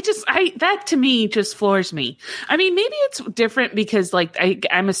 That to me just floors me. I mean, maybe it's different because like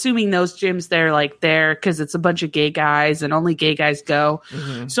I'm assuming those gyms they're like there because it's a bunch of gay guys and only gay guys go.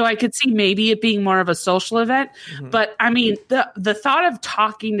 Mm-hmm. So I could see maybe it being more of a social event. But I mean, the thought of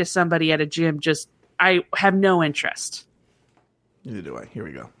talking to somebody at a gym I have no interest. Neither do I. Here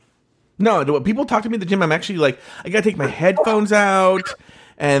we go. No, when people talk to me at the gym, I'm actually like, I gotta take my headphones out,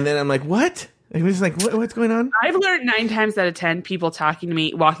 and then I'm like, what? I'm just like, what's going on? I've learned 9 times out of 10 people talking to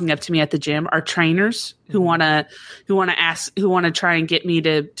me, walking up to me at the gym are trainers who want to try and get me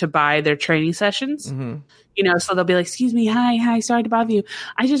to buy their training sessions. You know, so they'll be like, excuse me, hi, sorry to bother you.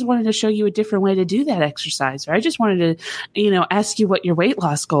 I just wanted to show you a different way to do that exercise. Or I just wanted to, ask you what your weight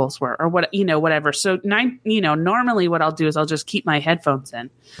loss goals were or what, whatever. So normally what I'll do is I'll just keep my headphones in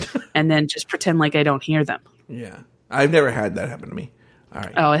and then just pretend like I don't hear them. Yeah, I've never had that happen to me. All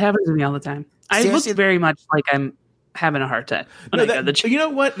right. Oh, it happens to me all the time. I Seriously? look very much like I'm having a heart attack. when I go to the gym. You know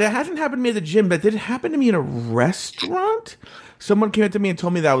what? That hasn't happened to me at the gym, but did it happen to me in a restaurant? Someone came up to me and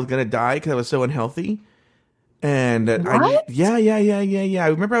told me that I was going to die because I was so unhealthy. And What? yeah. I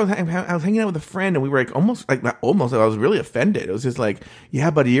remember I was hanging out with a friend, and we were like not almost. I was really offended. It was just like, yeah,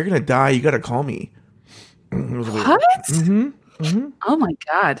 buddy, you're gonna die. You got to call me. It was weird. What? Oh my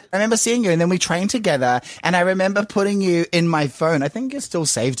God. I remember seeing you, and then we trained together, and I remember putting you in my phone. I think you're still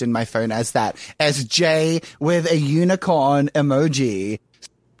saved in my phone as Jay with a unicorn emoji.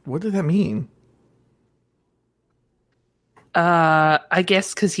 What does that mean? I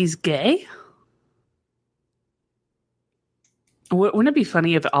guess because he's gay. Wouldn't it be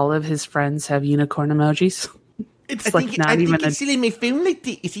funny if all of his friends have unicorn emojis? It's like not even a... still in my phone like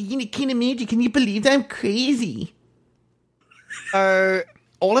this. It's a unicorn emoji. Can you believe that? I'm crazy. So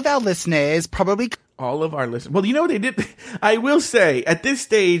all of our listeners probably... All of our listeners. Well, you know what they did? I will say, at this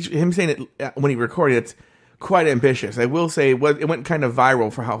stage, him saying it when he recorded, it's quite ambitious. I will say it went kind of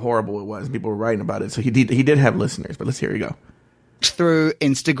viral for how horrible it was. People were writing about it. So he did have listeners, but let's hear you go. Through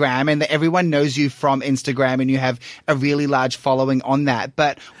Instagram, and that everyone knows you from Instagram, and you have a really large following on that.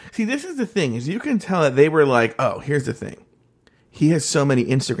 But see, this is the thing, is you can tell that they were like, oh, here's the thing. He has so many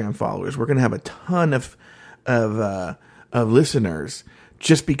Instagram followers. We're going to have a ton of listeners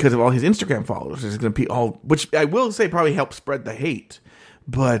just because of all his Instagram followers. It's going to be all, which I will say probably helps spread the hate.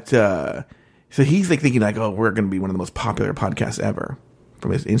 But so he's like thinking like, oh, we're going to be one of the most popular podcasts ever from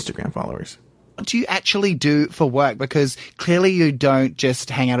his Instagram followers. what do you actually do for work? Because clearly you don't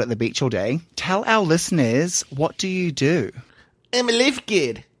just hang out at the beach all day. Tell our listeners, what do you do? I'm a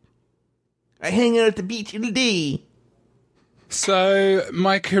lifeguard. I hang out at the beach all day. So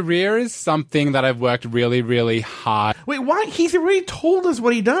my career is something that I've worked really, really hard. Wait, why? He's already told us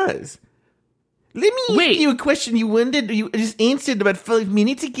what he does. Let me ask you a question you wondered. You just answered about 5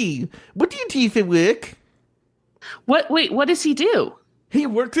 minutes ago. What do you do for work? What? Wait, what does he do? He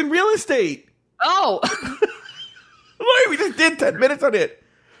works in real estate. Oh, Why? We just did 10 minutes on it.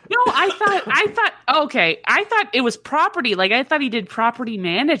 no, I thought, okay. I thought it was property. Like, I thought he did property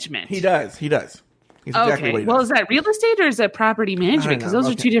management. He does. He's exactly Okay. what he Well, does. is that real estate or is that property management? Because those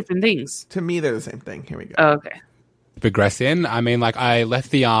are two different things. To me, they're the same thing. Here we go. Okay. Progress in. I mean, like, I left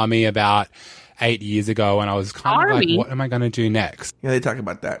the army about 8 years ago, and I was kind of like, what am I going to do next? Yeah, they talk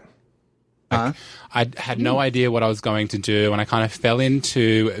about that. I had no idea what I was going to do, and I kind of fell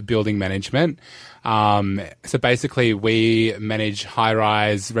into building management. So basically, we manage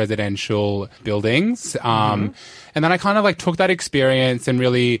high-rise residential buildings. And then I kind of like took that experience and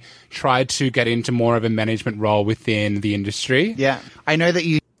really tried to get into more of a management role within the industry. Yeah. I know that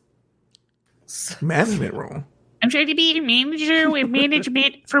you Management role. I'm trying to be a manager with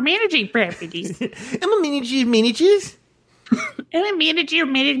management for managing properties. I'm a manager of managers. I'm a manager of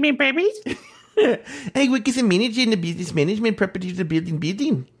management properties. I work as a manager in the business management properties of building.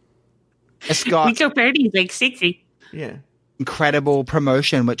 We Scott, go parties like sexy. Yeah. incredible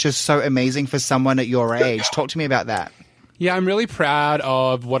promotion, which is so amazing for someone at your age. Talk to me about that. Yeah, I'm really proud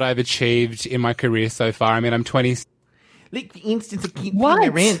of what I've achieved in my career so far. I mean, I'm 20. Like, for instance, I can't What? pay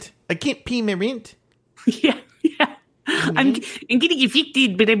my rent. I can't pay my rent. Yeah. I'm getting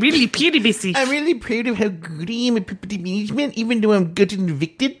evicted, but I'm really proud of myself. I'm really proud of how good I am at property management, even though I'm getting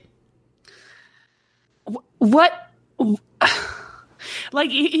evicted. What? Like,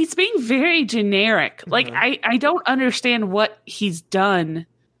 he's being very generic. Like, I don't understand what he's done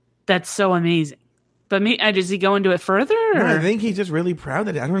that's so amazing. But does he go into it further? No, I Or? think he's just really proud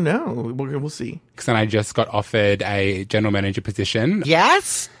that I don't know. We'll see. And I just got offered a general manager position.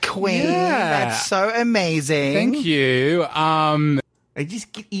 Yes, Queen. Yeah. That's so amazing. Thank you. I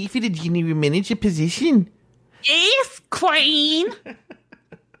just get offered a general manager position. Yes, Queen.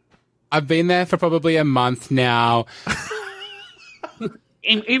 I've been there for probably a month now.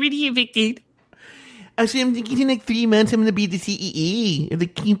 I'm already evicted. So I'm thinking in like 3 months I'm going to be the CEO of the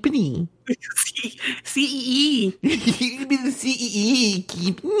company. CEE. You'll be the CEO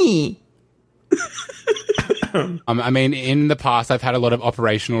company. I mean, in the past, I've had a lot of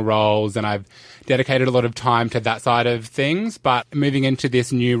operational roles and I've dedicated a lot of time to that side of things. But moving into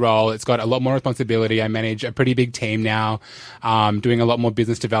this new role, it's got a lot more responsibility. I manage a pretty big team now, doing a lot more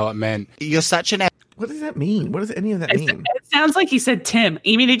business development. You're such an What does that mean? What does any of that mean? It sounds like he said Tim.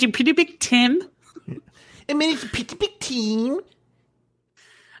 You mean it's a pretty big Tim? I mean, it's a pretty big team.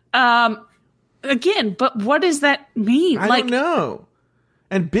 Again, but what does that mean? I don't know.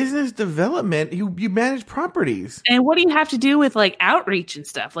 And business development, you manage properties. And what do you have to do with like outreach and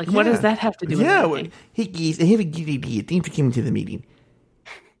stuff? Like, what Yeah. does that have to do with Yeah. anything? Hey, guys, I have a good idea. Thanks for coming to the meeting.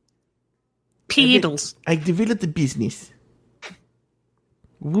 Pedals. I developed a business.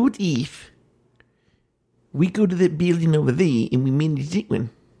 What if we go to that building over there and we manage that one?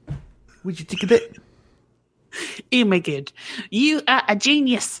 What'd you think of that? Oh my god. You are a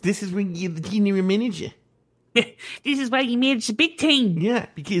genius. This is when you're the general manager. This is why you manage a big team. Yeah,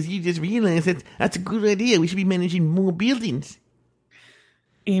 because you just realized that that's a good idea. We should be managing more buildings.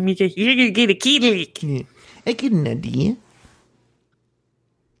 You're gonna get a Cadillac. Yeah. I get an idea.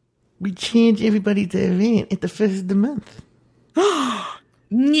 We change everybody to rent at the first of the month.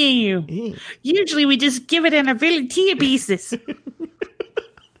 No. Yeah. Usually we just give it on a volunteer basis.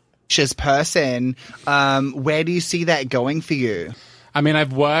 Person, where do you see that going for you? I mean,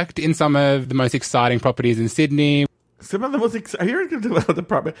 I've worked in some of the most exciting properties in Sydney. Some of the most exciting. You're going to talk about the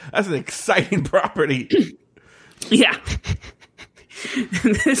property. That's an exciting property. Yeah.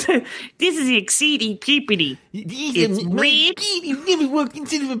 This is an exceeding property. It's red. You've never walked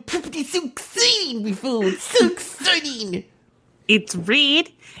into a property so exciting before. It's so exciting. It's red.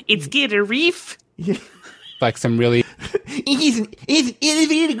 It's got a reef. Yeah. Like some really It's an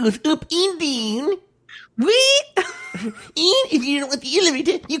elevator that goes up and down. What? And if you don't want the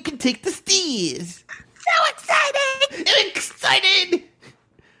elevator, you can take the stairs. So excited! I'm excited.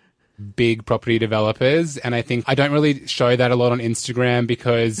 big property developers. And I think I don't really show that a lot on Instagram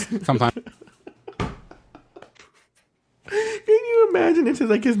because sometimes... Can you imagine it's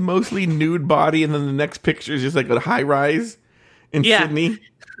like his mostly nude body and then the next picture is just like a high rise in Yeah. Sydney?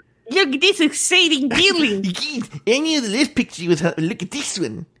 Look at this exciting building. I knew the last picture was look at this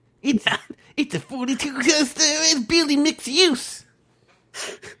one. It's a 42-story building mixed use.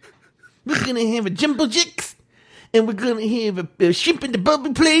 We're gonna have a jumbo jacks, and we're gonna have a shrimp in the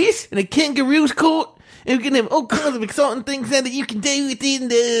bubble place, and a kangaroo's court, and we're gonna have all kinds of exciting things that you can do within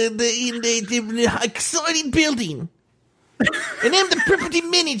the exciting building. And I'm the property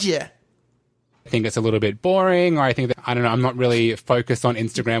manager. I think it's a little bit boring, or I think that, I don't know, I'm not really focused on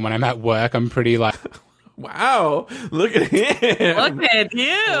Instagram when I'm at work. I'm pretty like... Wow, look at him. Look at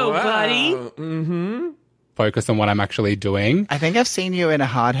you, buddy. Mm-hmm. focused on what I'm actually doing. I think I've seen you in a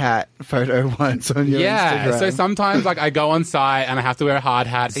hard hat photo once on your Instagram. So sometimes like I go on site and I have to wear a hard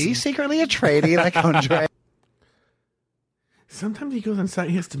hat. Are you secretly a tradie like Andre? Sometimes he goes on site,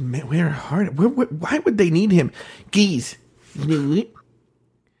 he has to wear a hard. Why would they need him? Geez, you know what?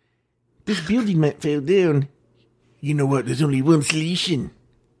 This building might fall down. You know what? There's only one solution.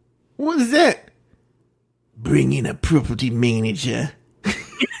 What is that? Bring in a property manager.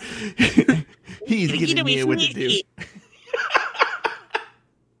 He's gonna know what to do.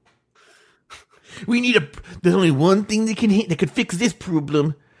 We need there's only one thing that could fix this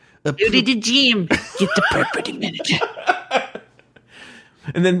problem. Go to the gym. Get the property manager.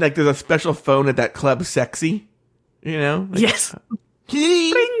 And then like there's a special phone at that club, Sexy. You know? Like, Yes.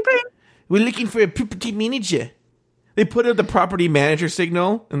 hey, Bring, bring. we're looking for a property manager. They put out the property manager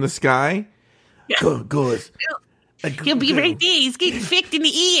signal in the sky. Goes. He'll be right there. He's getting ficked in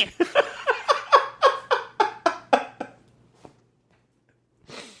the ear.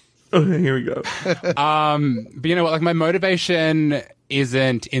 Okay, here we go. But you know what? Like my motivation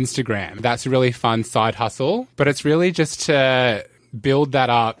isn't Instagram. That's a really fun side hustle, but it's really just to build that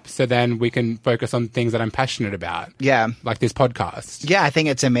up so then we can focus on things that I'm passionate about. Yeah. Like this podcast. Yeah, I think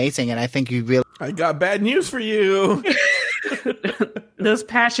it's amazing. And I think you really I got bad news for you. This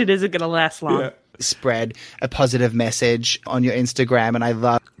passion isn't going to last long. Yeah. spread a positive message on your Instagram. And I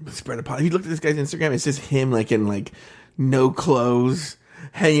love Spread a He looked at this guy's Instagram. It's just him like in like no clothes,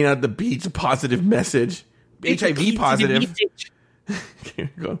 hanging out at the beach. A positive message. HIV positive. Here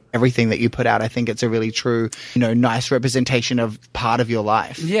we go. everything that you put out. I think it's a really true, nice representation of part of your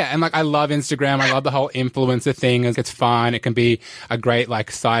life. Yeah, and like I love Instagram. I love the whole influencer thing. It's fun. It can be a great like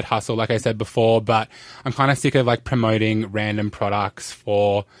side hustle, like I said before, but I'm kind of sick of like promoting random products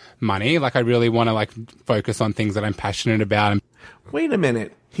for money. Like I really want to like focus on things that I'm passionate about. Wait a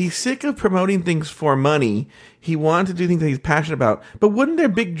minute. He's sick of promoting things for money. He wants to do things that he's passionate about. But wouldn't their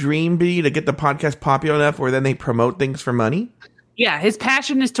big dream be to get the podcast popular enough where then they promote things for money? Yeah, his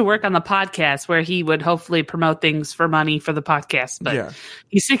passion is to work on the podcast where he would hopefully promote things for money for the podcast. But Yeah.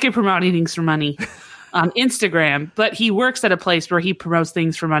 he's sick of promoting things for money on Instagram. But he works at a place where he promotes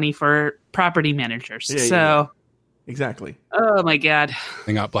things for money for property managers. Yeah. Exactly. Oh my God.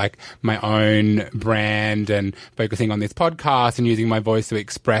 Setting up like my own brand and focusing on this podcast and using my voice to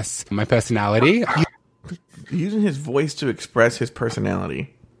express my personality. Using his voice to express his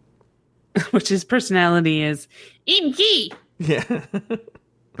personality. Which his personality is. MG. Yeah,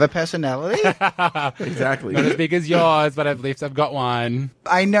 The personality. exactly. Not as big as yours, but at least I've got one.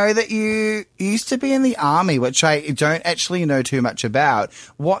 I know that you used to be in the army, which I don't actually know too much about.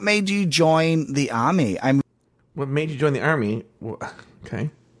 What made you join the army? I'm What made you join the army? Well, okay.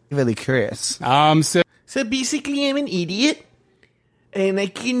 really curious. So basically, I'm an idiot, and I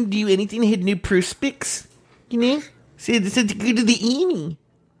couldn't do anything. I had no prospects, So I decided to go to the army.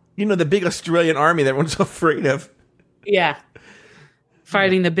 You know, the big Australian army that everyone's so afraid of. Yeah.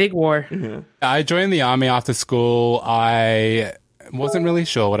 Fighting the big war. I joined the army after school. I wasn't really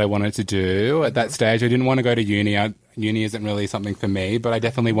sure what I wanted to do at that stage. I didn't want to go to uni. Uni isn't really something for me, but I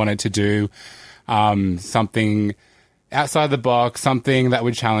definitely wanted to do something outside the box, something that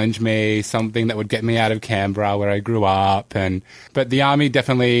would challenge me, something that would get me out of Canberra where I grew up. But the army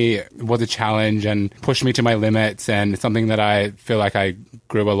definitely was a challenge and pushed me to my limits, and it's something that I feel like I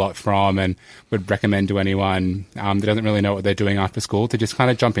grew a lot from and would recommend to anyone that doesn't really know what they're doing after school to just kind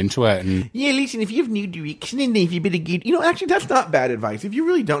of jump into it. And Yeah, listen, if you have no direction in life, you better get... You know, actually, that's not bad advice. If you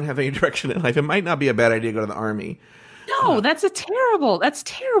really don't have any direction in life, it might not be a bad idea to go to the army. No, that's terrible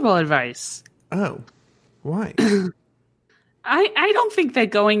advice. Oh, why? I don't think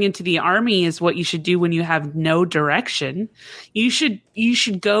that going into the army is what you should do when you have no direction. You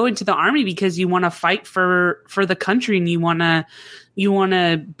should go into the army because you want to fight for the country and you want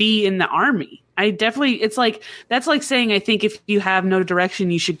to be in the army. That's like saying I think if you have no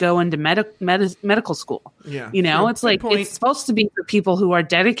direction, you should go into medical school. Yeah. You know, Sure. it's like Good point. it's supposed to be for people who are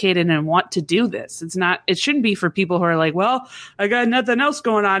dedicated and want to do this. It shouldn't be for people who are like, well, I got nothing else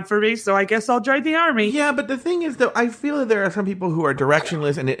going on for me, so I guess I'll join the army. Yeah, but the thing is, though, I feel that there are some people who are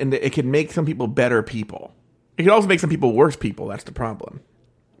directionless, and it can make some people better people. It can also make some people worse people. That's the problem.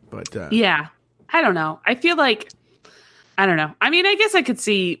 But Yeah. I don't know. I don't know. I mean, I guess I could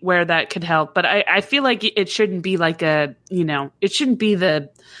see where that could help, but I feel like it shouldn't be like it shouldn't be the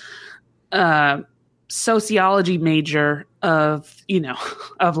sociology major of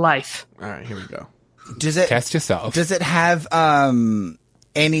life. all right, here we go. Does it test yourself. Does it have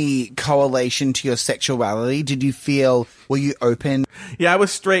any correlation to your sexuality? Were you openly Yeah, I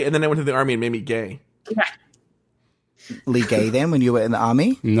was straight, and then I went to the army and made me gay. gay then when you were in the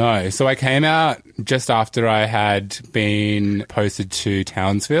army? No. So I came out just after I had been posted to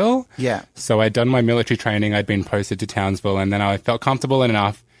Townsville. Yeah. So I'd done my military training. I'd been posted to Townsville, and then I felt comfortable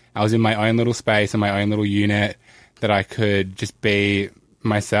enough. I was in my own little space and my own little unit that I could just be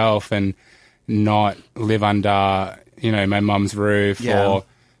myself and not live under, my mum's roof or...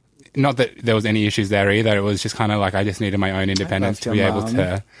 Not that there was any issues there either. It was just kind of like I just needed my own independence to be able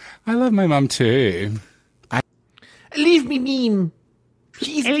to... I love my mum too. Leave me, meme.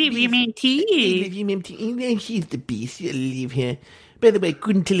 She's the Leave me, best. meme, tea. Leave you, meme, tea. And she's the beast. You leave her. By the way, I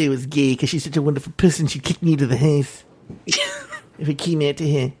couldn't tell I was gay because she's such a wonderful person. She kicked me to the house. If I came out to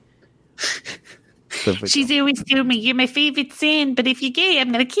her. She's always told me you're my favorite son, but if you're gay,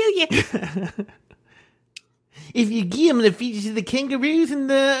 I'm gonna kill you. If you're gay, I'm going to feed you to the kangaroos and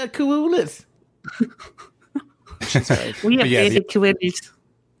the koalas. We have yeah, favorite communities.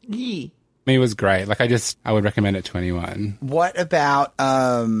 Yeah. Me was great. Like I would recommend it to anyone. What about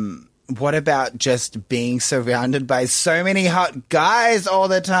just being surrounded by so many hot guys all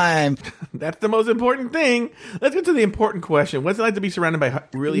the time? That's the most important thing. Let's get to the important question. What's it like to be surrounded by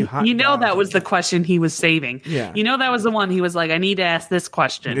really hot guys? That was the question he was saving. Yeah. That was the one he was like, I need to ask this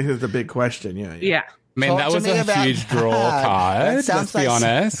question. This is the big question. Yeah. Yeah. I mean, Talk that to was me a about huge draw that. card, That let's sounds be like-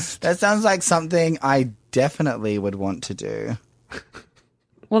 honest. That sounds like something I definitely would want to do.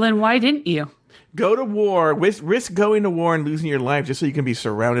 Well, then why didn't you? Go to war. Risk going to war and losing your life just so you can be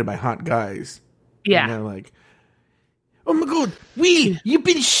surrounded by hot guys. Yeah. Like, oh my God, Will, you've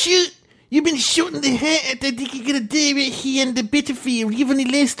been shot. You've been shot in the head. I think you're gonna die right here in the battlefield. You have any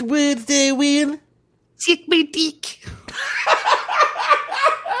last words there, Will? Suck my dick.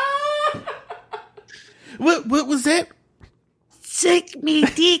 What was that? Suck me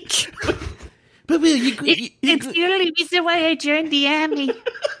dick. But Will, It's the only reason why I joined the army.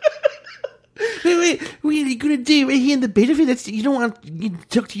 wait, Will, you're gonna die right here in the battlefield. You don't want you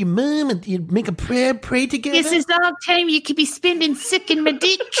talk to your mom and you make a pray together. This is all time you could be spending sucking my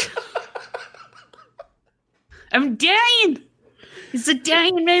dick. I'm dying. It's a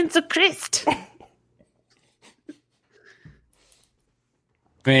dying man's a Christ.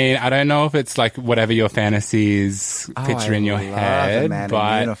 I mean, I don't know if it's like whatever your fantasies picture in your love a head, man in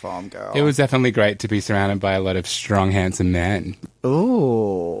but uniform, girl. it was definitely great to be surrounded by a lot of strong, handsome men.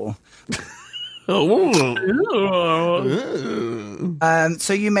 Ooh. So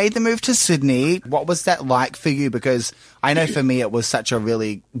you made the move to Sydney. What was that like for you? Because I know for me it was such a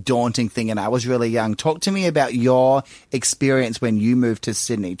really daunting thing and I was really young. Talk to me about your experience when you moved to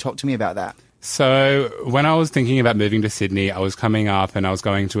Sydney. Talk to me about that. So when I was thinking about moving to Sydney, I was coming up and I was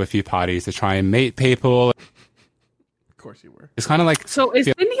going to a few parties to try and meet people. Of course you were. It's kind of like... So is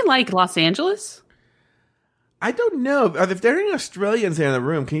Sydney like Los Angeles? I don't know. If there are any Australians there in the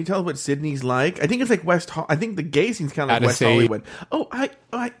room, can you tell what Sydney's like? I think it's like I think the gay scene's kind of like West Hollywood. Oh, I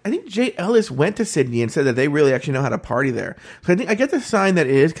think Jay Ellis went to Sydney and said that they really actually know how to party there. So I think I get the sign that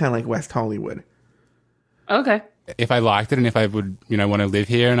it is kind of like West Hollywood. Okay. If I liked it and if I would, want to live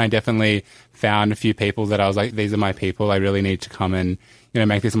here, and I definitely found a few people that I was like, these are my people. I really need to come and,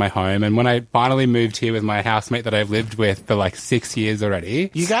 make this my home. And when I finally moved here with my housemate that I've lived with for like 6 years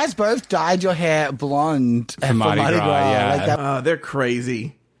already. You guys both dyed your hair blonde for Mardi Gras, yeah. Like that. They're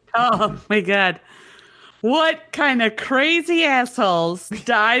crazy. Oh my God. What kind of crazy assholes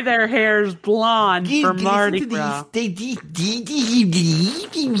dye their hairs blonde for Mardi Gras?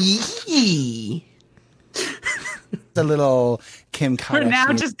 The little Kim Kardashian. We're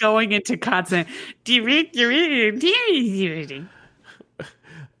now just going into constant.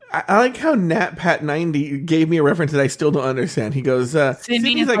 I like how NatPat90 gave me a reference that I still don't understand. He goes,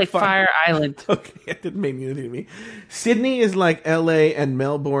 Sydney is like Fire Island. Okay, it didn't mean anything to me. Sydney is like LA and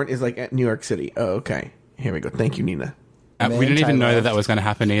Melbourne is like New York City. Oh, okay. Here we go. Thank you, Nina. We didn't even know that was going to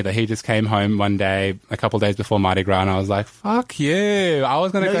happen either. He just came home one day, a couple of days before Mardi Gras, and I was like, fuck you. I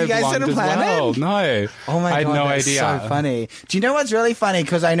was going to go blonde as well. No. Oh my God, I had no that's idea. So funny. Do you know what's really funny?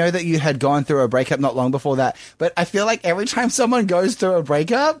 Because I know that you had gone through a breakup not long before that, but I feel like every time someone goes through a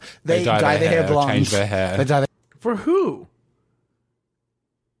breakup, they dye their hair blonde. Change their hair. They dye For who?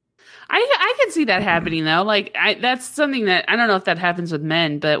 I can see that happening though. Like that's something that I don't know if that happens with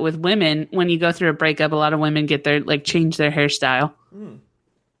men, but with women, when you go through a breakup, a lot of women get their change their hairstyle.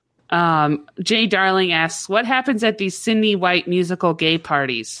 Jay Darling asks, "What happens at these Sydney White musical gay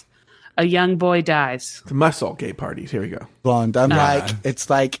parties? A young boy dies." The muscle gay parties. Here we go. blonde. I'm like, it's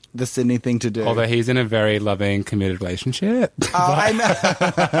like the Sydney thing to do. Although he's in a very loving, committed relationship.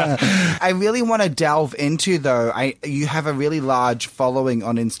 I really want to delve into though. You have a really large following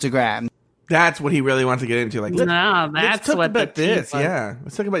on Instagram. That's what he really wants to get into. Like, let's talk about this. Yeah,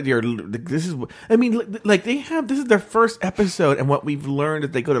 let's talk about your. This is. I mean, like they have. This is their first episode, and what we've learned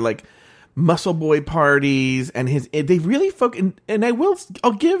is they go to like muscle boy parties, and they really focus. And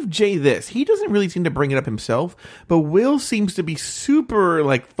I'll give Jay this. He doesn't really seem to bring it up himself, but Will seems to be super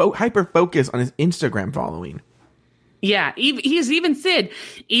like hyper focused on his Instagram following. Yeah, he's even said,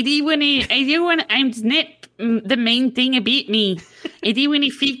 I'm not the main thing about me. I do want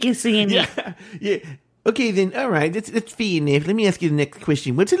to focus on it. Yeah. Okay, then, all right, that's fair enough. Let me ask you the next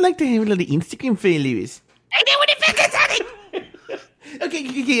question. What's it like to have a lot of Instagram followers? I don't want to focus on it.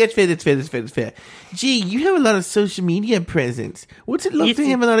 Okay, that's fair. Gee, you have a lot of social media presence. What's it like to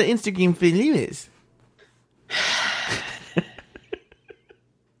have a lot of Instagram followers?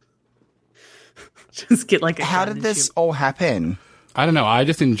 Just get like a How did this all happen? I don't know. I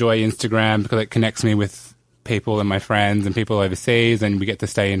just enjoy Instagram because it connects me with people and my friends and people overseas, and we get to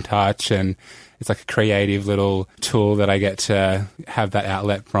stay in touch, and it's like a creative little tool that I get to have that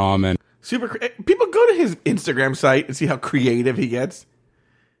outlet from. And people go to his Instagram site and see how creative he gets.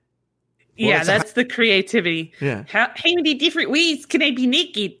 Yeah, that's the creativity. Yeah. How many different ways can I be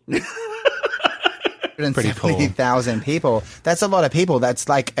naked? 170,000 people. That's a lot of people. That's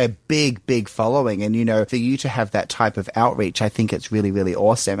like a big following. And, for you to have that type of outreach, I think it's really, really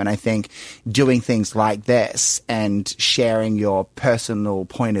awesome. And I think doing things like this and sharing your personal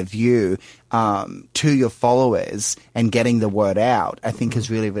point of view to your followers and getting the word out, I think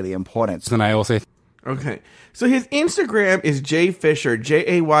is really, really important. And I also... Okay. So his Instagram is Jay Fisher,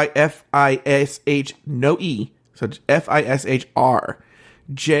 JAYFISH, no E. So FISHR.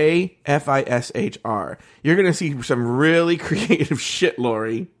 JFISHR. You're going to see some really creative shit,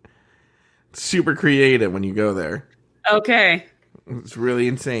 Lori. Super creative when you go there. Okay. It's really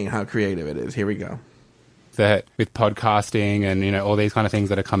insane how creative it is. Here we go. That with podcasting and, all these kind of things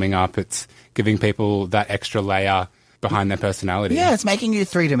that are coming up, it's giving people that extra layer behind their personality. Yeah, it's making you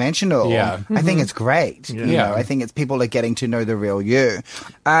three-dimensional. Yeah. I think it's great. Yeah. I think it's people are getting to know the real you.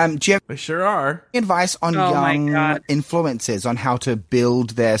 Do you have They sure are. advice on young influencers on how to build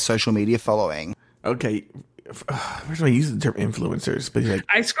their social media following? Okay. Where do I use the term influencers? But like,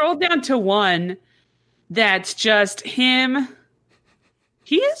 I scrolled down to one that's just him.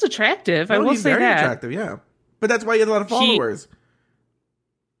 He is attractive. I will he's say very that. attractive, yeah. But that's why he has a lot of followers.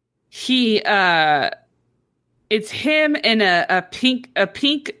 It's him in a pink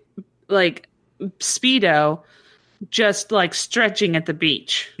like Speedo, just like stretching at the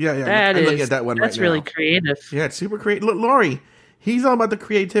beach. Yeah. I'm looking at that one right now. That's really creative. Yeah, it's super creative. Look, Lori, he's all about the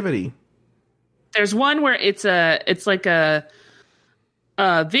creativity. There's one where it's like a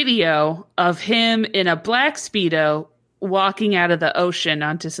video of him in a black Speedo walking out of the ocean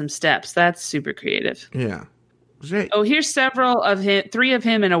onto some steps. That's super creative. Yeah. Great. Oh, here's several of him. 3 of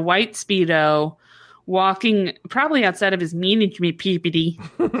him in a white Speedo walking probably outside of his management PPD,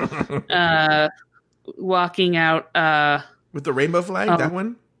 walking out. With the rainbow flag, that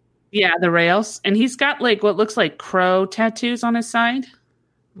one? Yeah, the rails. And he's got like what looks like crow tattoos on his side.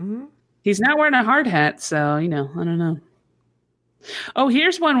 Mm-hmm. He's not wearing a hard hat, so, I don't know. Oh,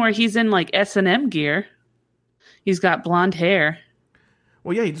 here's one where he's in like S&M gear. He's got blonde hair.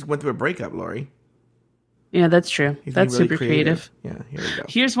 Well, yeah, he just went through a breakup, Lori. Yeah, that's true. He's That's being really super creative. Yeah, here we go.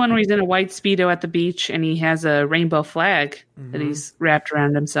 Here's one where he's in a white Speedo at the beach and he has a rainbow flag that he's wrapped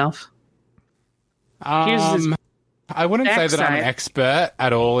around himself. Here's his I wouldn't say that I'm an backside. expert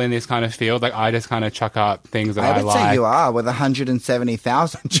at all in this kind of field. Like, I just kind of chuck up things that I I would say like. you are with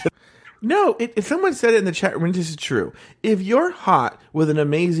 170,000. No, if someone said it in the chat room, this is true. If you're hot with an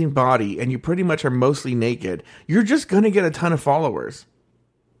amazing body and you pretty much are mostly naked, you're just going to get a ton of followers.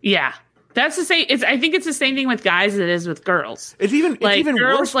 Yeah. That's the same. I think it's the same thing with guys as it is with girls. It's even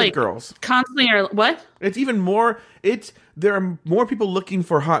girls, worse with girls. Constantly are what? It's even more. There are more people looking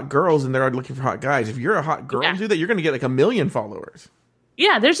for hot girls than there are looking for hot guys. If you're a hot girl and do that, you're going to get like 1 million followers.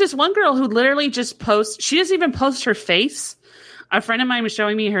 Yeah, there's this one girl who literally just posts. She doesn't even post her face. A friend of mine was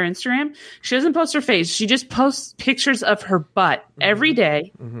showing me her Instagram. She doesn't post her face. She just posts pictures of her butt every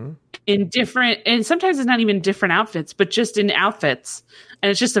day in different, and sometimes it's not even different outfits, but just in outfits. And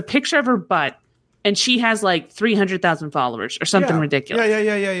it's just a picture of her butt. And she has like 300,000 followers or something ridiculous.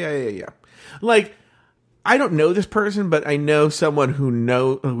 Yeah. Like, I don't know this person, but I know someone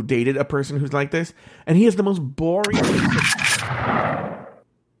who dated a person who's like this, and he has the most boring. What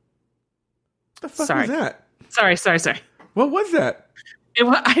the fuck was that? Sorry. What was that?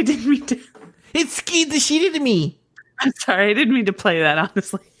 I didn't mean to. It scared the shit out of me. I'm sorry. I didn't mean to play that,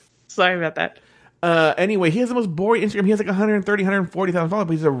 honestly. Sorry about that. Anyway, he has the most boring Instagram. He has like 130, 140,000 followers,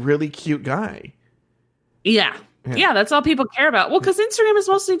 but he's a really cute guy. Yeah, that's all people care about. Well, because Instagram is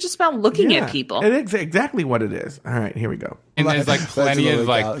mostly just about looking at people. It's exactly what it is. All right, here we go. And there's like plenty That's of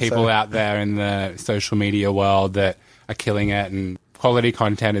what like we people got, out there in the social media world that are killing it, and quality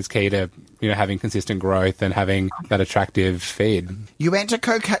content is key to having consistent growth and having that attractive feed. You went to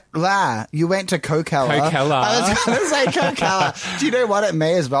Coachella. Coachella. I was going to say Coachella. Do you know what? It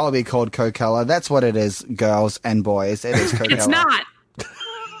may as well be called Coachella. That's what it is, girls and boys. It is Coachella. It's not.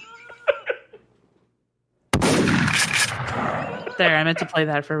 There, I meant to play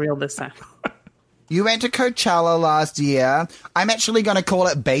that for real this time. You went to Coachella last year. I'm actually going to call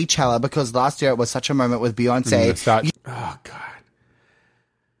it Baychella because last year it was such a moment with Beyonce. Oh, God.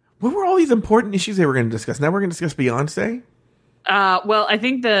 What were all these important issues they were going to discuss? Now we're going to discuss Beyonce? Well, I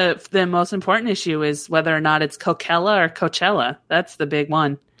think the most important issue is whether or not it's Coachella or Coachella. That's the big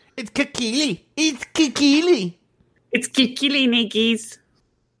one. It's Kikili. It's Kikili. It's Kikili, Nikki's.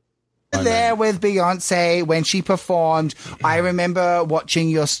 There with Beyonce when she performed. I remember watching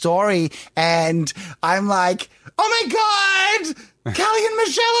your story and I'm like, oh my God, Kelly and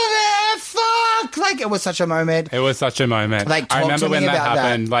Michelle are there. Fuck. Like, it was such a moment. It was such a moment. Like, I talk remember to when me that about that.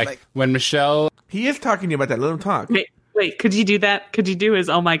 happened. Like when Michelle. He is talking to you about that. Let him talk. Wait, could you do that? Could you do his,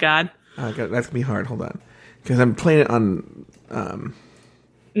 oh my God? That's going to be hard. Hold on. Because I'm playing it on...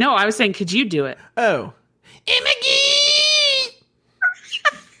 No, I was saying, could you do it? Oh.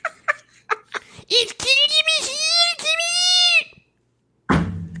 It's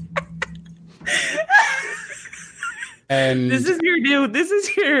And This is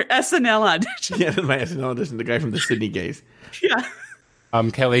your SNL audition. Yeah, my SNL audition, the guy from the Sydney Gays. Yeah.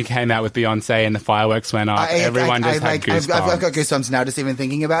 Kelly came out with Beyonce and the fireworks went up. Everyone just had goosebumps. I've got goosebumps now just even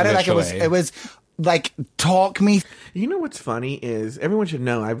thinking about it. Like, Literally. it was like, talk me. You know what's funny is everyone should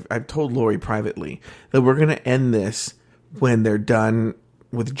know, I've told Lori privately that we're going to end this when they're done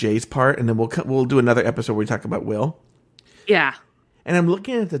with Jay's part, and then we'll do another episode where we talk about Will. Yeah. And I'm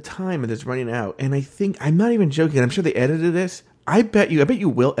looking at the time and it's running out, and I think, I'm not even joking, I'm sure they edited this. I bet you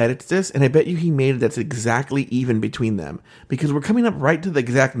Will edits this, and I bet you he made it that's exactly even between them. Because we're coming up right to the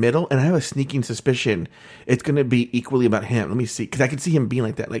exact middle, and I have a sneaking suspicion it's going to be equally about him. Let me see, because I can see him being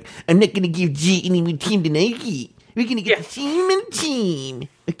like that. Like, I'm not going to give Jay any more team to Nike. We're going to get the same team.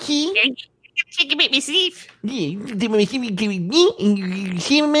 Okay? She can make me sleep. Yeah, they want to give me and you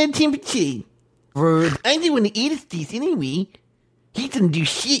same amount of time for Jay. Rude. I don't want to edit this anyway. He doesn't do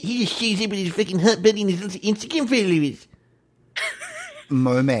shit. He just shows up with his fucking hot buddy and his little Instagram followers.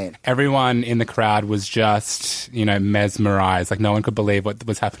 Moment. Everyone in the crowd was just, mesmerized. Like no one could believe what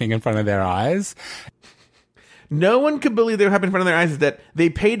was happening in front of their eyes. No one could believe they were happening in front of their eyes is that they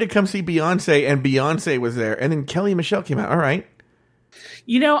paid to come see Beyonce and Beyonce was there. And then Kelly and Michelle came out. All right.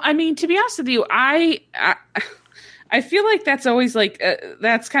 To be honest with you, I I feel like that's always like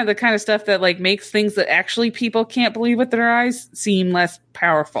that's kind of the kind of stuff that like makes things that actually people can't believe with their eyes seem less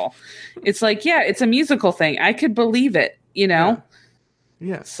powerful. It's like, yeah, it's a musical thing. I could believe it, you know?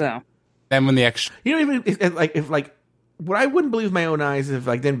 Yeah. So Then when the extra, You know, even if what I wouldn't believe with my own eyes if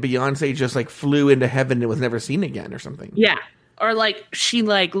like then Beyonce just like flew into heaven and was never seen again or something. yeah, or like she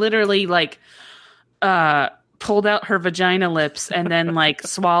like literally like pulled out her vagina lips and then like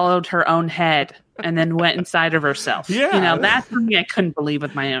swallowed her own head and then went inside of herself. Yeah. You know, that's something I couldn't believe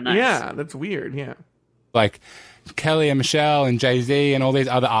with my own eyes. Yeah, that's weird. Yeah. like Kelly and Michelle and Jay-Z and all these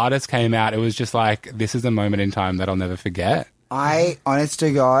other artists came out, it was just like, this is a moment in time that I'll never forget. Honest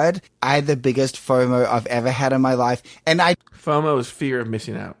to God, I had the biggest FOMO I've ever had in my life. And I FOMO is fear of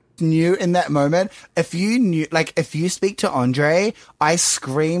missing out. knew in that moment, if you speak to Andre, I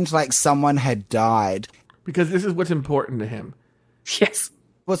screamed like someone had died. Because this is what's important to him. Yes.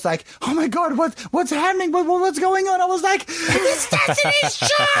 Was like, oh my God, what's happening? What's going on? I was like, it's Destiny's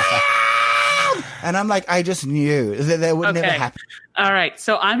Child! And I'm like, I just knew that would never happen. All right.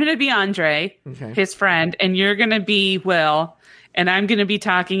 So I'm going to be Andre, his friend, and you're going to be Will, and I'm going to be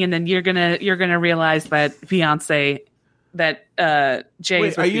talking, and then you're going to realize that Beyonce, that Jay is Wait,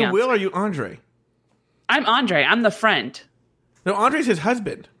 with are you Beyonce. Will or are you Andre? I'm Andre. I'm the friend. No, Andre's his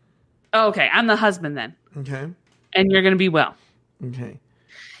husband. Oh, okay. I'm the husband then. Okay. And you're going to be Will. Okay.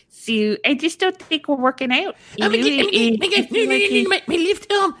 So I just don't think we're working out. My left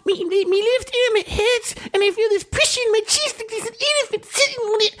arm, it hurts, and I feel this pressure in my chest like there's an elephant sitting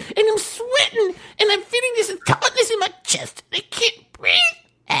on it, and I'm sweating, and I'm feeling this tightness in my chest. I can't breathe.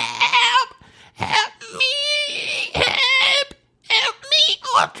 Help me, help me,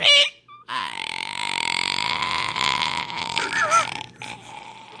 Audrey.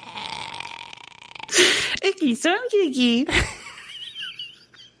 Okay, so I'm gonna give.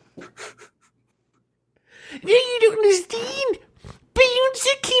 Now you don't understand.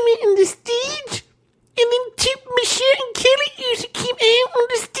 Beyonce came out on the stage, and then Tip, Michelle, and Kelly also came out on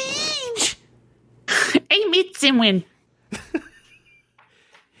the stage. I met someone.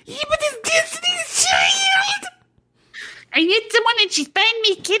 Yeah, but it's Destiny's Child. I met someone and she's buying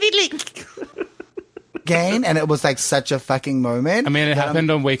me kitty lick. Again, and it was like such a fucking moment. I mean, it happened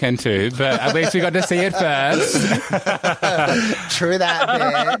on weekend too, but at least we got to see it first. True that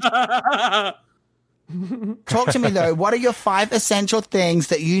bit. Talk to me though. What are your 5 essential things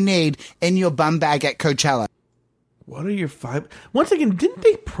that you need in your bum bag at Coachella? What are your 5? Once again, didn't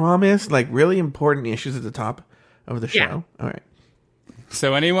they promise like really important issues at the top of the show? Yeah. All right.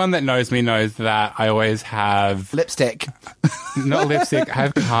 So anyone that knows me knows that I always have, Lipstick. not lipstick, I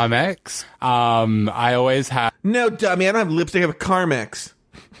have Carmex. I always have No, dummy, I don't have lipstick, I have Carmex.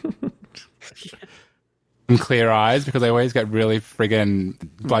 clear eyes because I always get really friggin'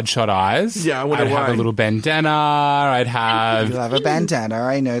 bloodshot eyes. Yeah, I wonder I'd have why. a little bandana. I'd You have, have a bandana.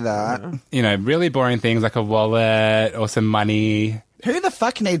 I know that. really boring things like a wallet or some money. Who the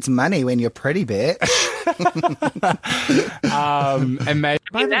fuck needs money when you're pretty, bitch? And maybe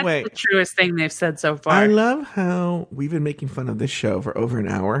By the That's way, the truest thing they've said so far. I love how we've been making fun of this show for over an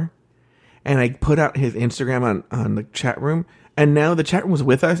hour, and I put out his Instagram on the chat room, and now the chat room was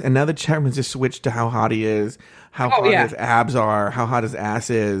with us, and now the chat room has just switched to how hot he is, how hot yeah. his abs are, how hot his ass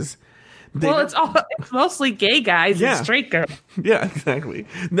is. well, it's mostly gay guys Yeah. and straight girls. Yeah, exactly.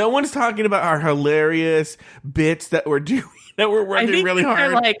 No one's talking about our hilarious bits that we're doing, that we're I working think really they're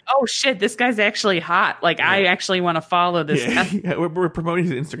hard. like, oh shit, this guy's actually hot. Like, I actually want to follow this yeah, guy. yeah, we're promoting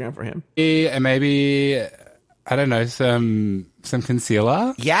his Instagram for him. and maybe I don't know, some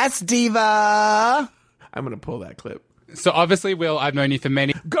concealer. Yes, diva. I'm gonna pull that clip. So obviously, Will, I've known you for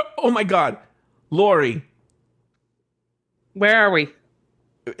many. Go! Oh my God, Lori! Where are we?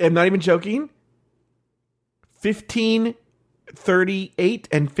 I'm not even joking. 1538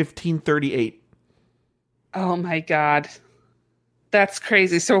 and 1538. Oh my god, that's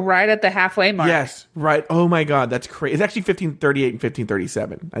crazy. So right at the halfway mark. Yes, right. Oh my God, that's crazy. It's actually 1538 and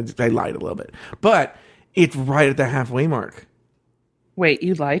 1537. I lied a little bit, but it's right at the halfway mark. Wait,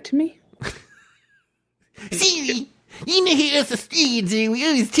 you lied to me? See, you know who else Australians are? We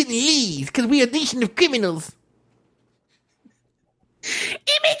always telling lies because we're a nation of criminals.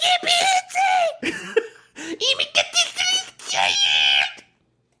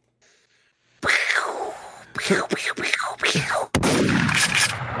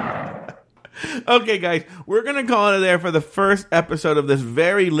 Okay, guys, we're going to call it there for the first episode of this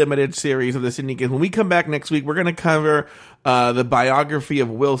very limited series of the Sydney Games. When we come back next week, we're going to cover the biography of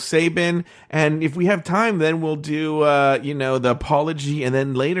Will Sabin. And if we have time, then we'll do, the apology. And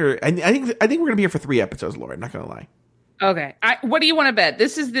then later, I think we're going to be here for 3 episodes, Laura. Not going to lie. Okay. What do you want to bet?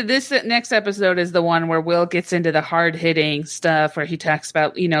 This next episode is the one where Will gets into the hard hitting stuff where he talks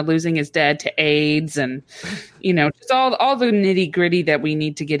about, losing his dad to AIDS and, just all the nitty gritty that we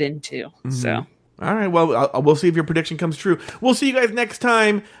need to get into. Mm-hmm. So. All right. Well, we'll see if your prediction comes true. We'll see you guys next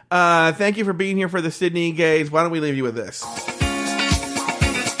time. Thank you for being here for the Sydney Gays. Why don't we leave you with this?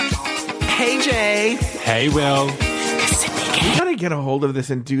 Hey, Jay. Hey, Will. We gotta get a hold of this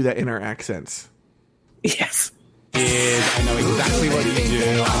and do that in our accents. Yes. I know exactly what you do.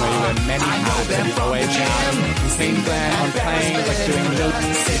 I know you wear many hats and you always sing there on planes, like doing little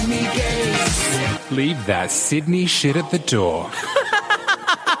Sydney Gays. Leave that Sydney shit at the door.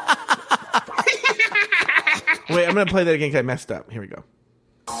 Wait, I'm gonna play that again because I messed up. Here we go.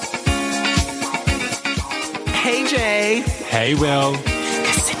 Hey, Jay. Hey, Will.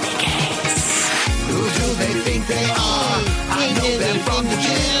 Sydney Gays. Who do they think they are? I know them from the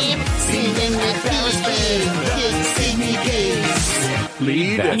gym. Seen them at Paris, Sydney Gays.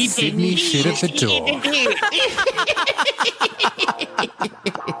 Leave that Sydney shit at the door.